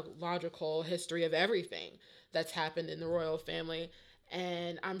chronological history of everything that's happened in the royal family.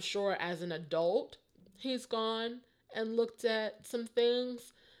 And I'm sure as an adult, he's gone and looked at some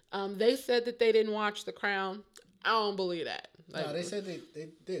things. They said that they didn't watch The Crown. I don't believe that. Like, no, they said they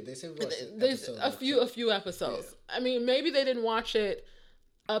did. They said a few episodes. Yeah. I mean, maybe they didn't watch it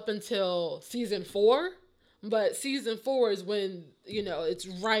up until season 4, but season 4 is when, it's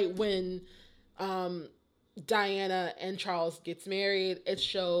right when Diana and Charles gets married. It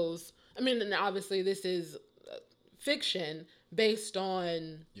shows, I mean, and obviously this is fiction based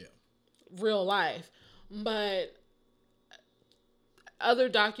on real life, but other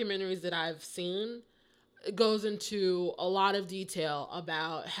documentaries that I've seen, it goes into a lot of detail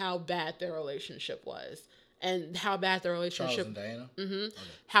about how bad their relationship was and how bad their relationship Charles and Diana? Okay.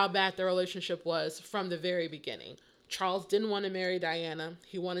 How bad their relationship was from the very beginning. Charles didn't want to marry Diana.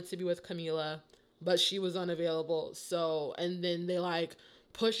 He wanted to be with Camilla, but she was unavailable. So, and then they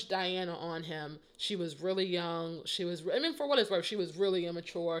pushed Diana on him. She was really young. For what it's worth, she was really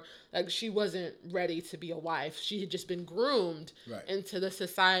immature. Like, she wasn't ready to be a wife. She had just been groomed into the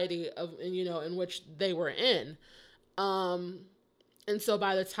society in which they were in. And so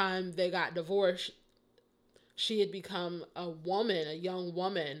by the time they got divorced, she had become a young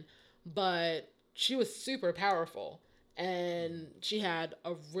woman, but she was super powerful. And she had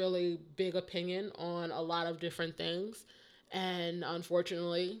a really big opinion on a lot of different things. And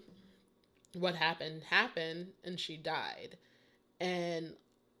unfortunately, what happened, and she died. And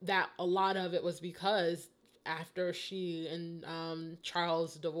that a lot of it was because after she and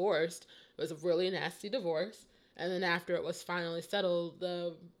Charles divorced, it was a really nasty divorce. And then after it was finally settled,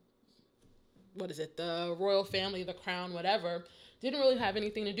 the royal family, the crown, whatever, didn't really have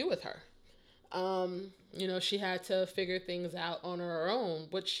anything to do with her. She had to figure things out on her own,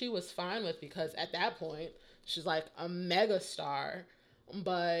 which she was fine with because at that point, she's like a mega star,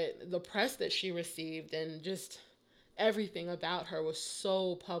 but the press that she received and just everything about her was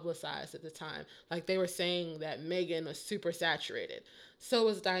so publicized at the time. Like, they were saying that Meghan was super saturated. So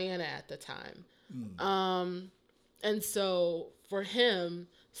was Diana at the time. And so for him,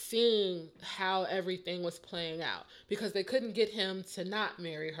 seeing how everything was playing out, because they couldn't get him to not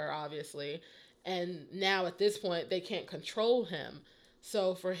marry her, obviously. And now at this point, they can't control him.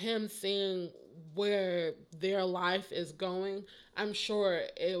 So for him seeing where their life is going, I'm sure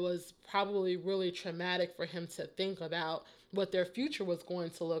it was probably really traumatic for him to think about what their future was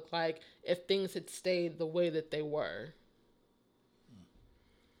going to look like if things had stayed the way that they were.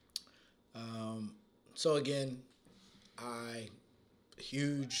 So again,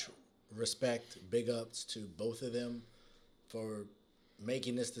 huge respect, big ups to both of them for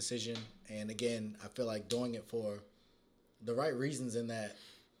making this decision. And again, I feel like doing it for the right reasons in that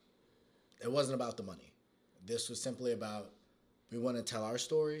it wasn't about the money. This was simply about, we want to tell our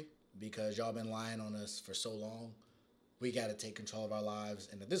story because y'all been lying on us for so long. We got to take control of our lives.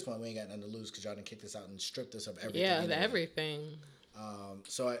 And at this point, we ain't got nothing to lose because y'all done kicked us out and stripped us of everything. Yeah, anyway. everything.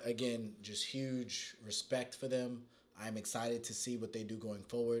 So again, just huge respect for them. I'm excited to see what they do going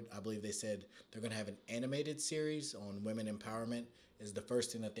forward. I believe they said they're going to have an animated series on women empowerment. Is the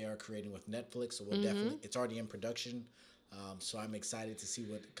first thing that they are creating with Netflix. So we'll definitely, it's already in production. So I'm excited to see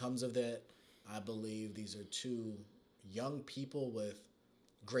what comes of that. I believe these are two young people with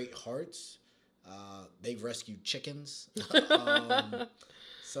great hearts. They've rescued chickens.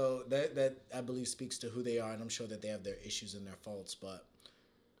 So that I believe speaks to who they are, and I'm sure that they have their issues and their faults, but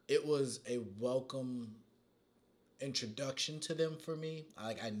it was a welcome introduction to them for me.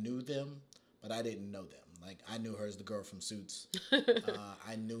 I knew them, but I didn't know them. Like, I knew her as the girl from Suits.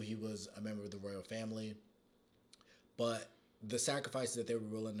 I knew he was a member of the royal family, but the sacrifices that they were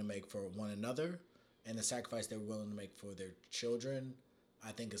willing to make for one another and the sacrifice they were willing to make for their children,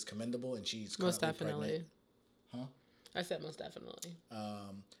 I think is commendable, and she's most definitely pregnant. Huh? I said most definitely.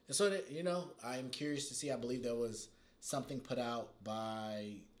 And so that, I'm curious to see. I believe there was something put out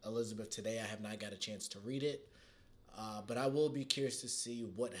by Elizabeth today. I have not got a chance to read it, but I will be curious to see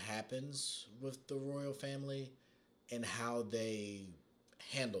what happens with the royal family and how they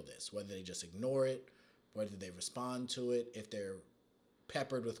handle this. Whether they just ignore it, whether they respond to it, if they're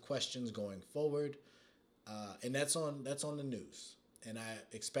peppered with questions going forward, and that's on the news. And I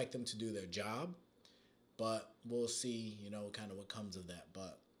expect them to do their job. But we'll see, kind of what comes of that.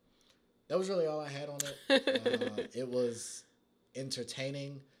 But that was really all I had on it. It was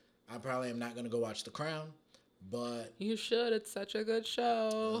entertaining. I probably am not going to go watch The Crown, but... You should. It's such a good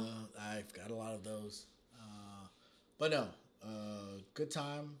show. I've got a lot of those. But no, good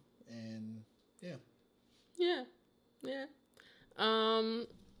time, and yeah. Yeah.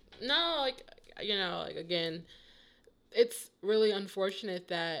 No, again... It's really unfortunate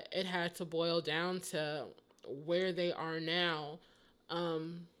that it had to boil down to where they are now,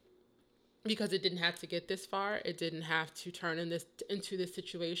 because it didn't have to get this far. It didn't have to turn into this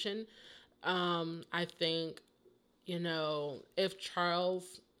situation. I think, if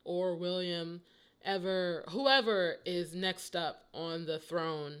Charles or William whoever is next up on the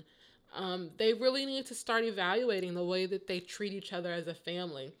throne, they really need to start evaluating the way that they treat each other as a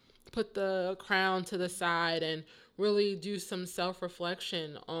family. Put the crown to the side and really do some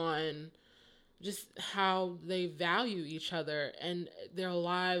self-reflection on just how they value each other, and their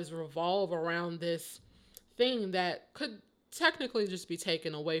lives revolve around this thing that could technically just be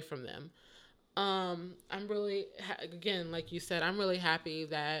taken away from them. I'm really, again, like you said, I'm really happy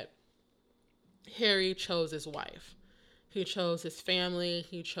that Harry chose his wife. He chose his family.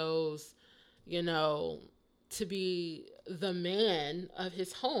 He chose, to be the man of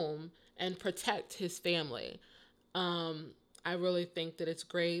his home and protect his family. I really think that it's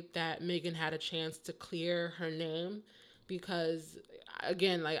great that Meghan had a chance to clear her name, because,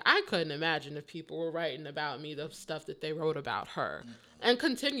 again, I couldn't imagine if people were writing about me the stuff that they wrote about her, and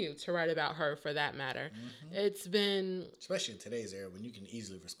continue to write about her for that matter. Mm-hmm. It's been... Especially in today's era when you can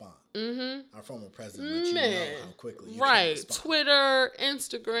easily respond. Mm-hmm. Our former president let you know how quickly you can respond. Twitter,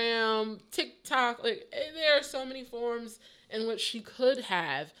 Instagram, TikTok, there are so many forms in which she could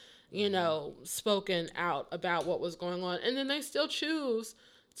have spoken out about what was going on, and then they still choose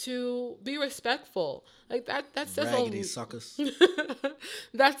to be respectful. That says raggedy suckers.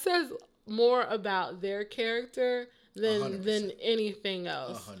 That says more about their character than 100%. Anything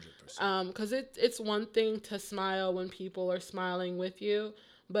else. 100%. Because it's one thing to smile when people are smiling with you,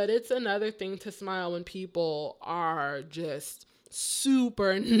 but it's another thing to smile when people are just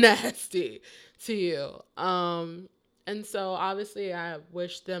super nasty to you. And so, obviously, I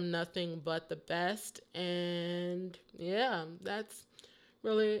wish them nothing but the best. And, yeah, that's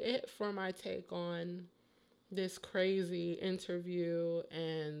really it for my take on this crazy interview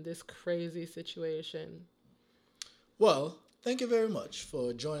and this crazy situation. Well, thank you very much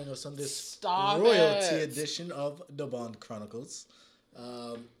for joining us on this royalty edition of The Bond Chronicles.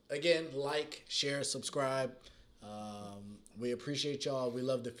 Again, like, share, subscribe. We appreciate y'all. We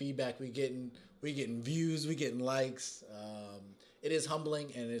love the feedback we getting. We getting views, we getting likes. It is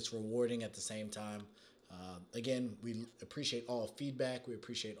humbling and it's rewarding at the same time. Again, we appreciate all feedback. We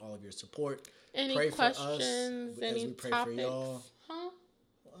appreciate all of your support. Any pray questions, for us any as we pray topics? For y'all. Huh?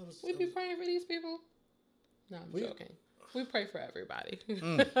 We be praying for these people? No, I'm joking. We pray for everybody.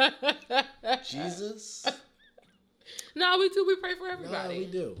 Jesus? No, we do. We pray for everybody. No, we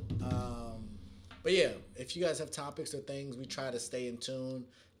do. But yeah, if you guys have topics or things, we try to stay in tune.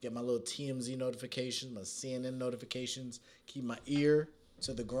 Get my little TMZ notifications, my CNN notifications. Keep my ear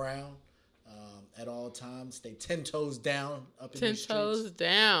to the ground at all times. Stay 10 toes down up in the streets. 10 toes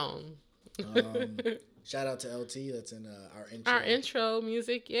down. Shout out to LT. That's in our intro. Our intro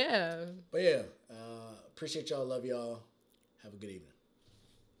music, yeah. But yeah, appreciate y'all. Love y'all. Have a good evening.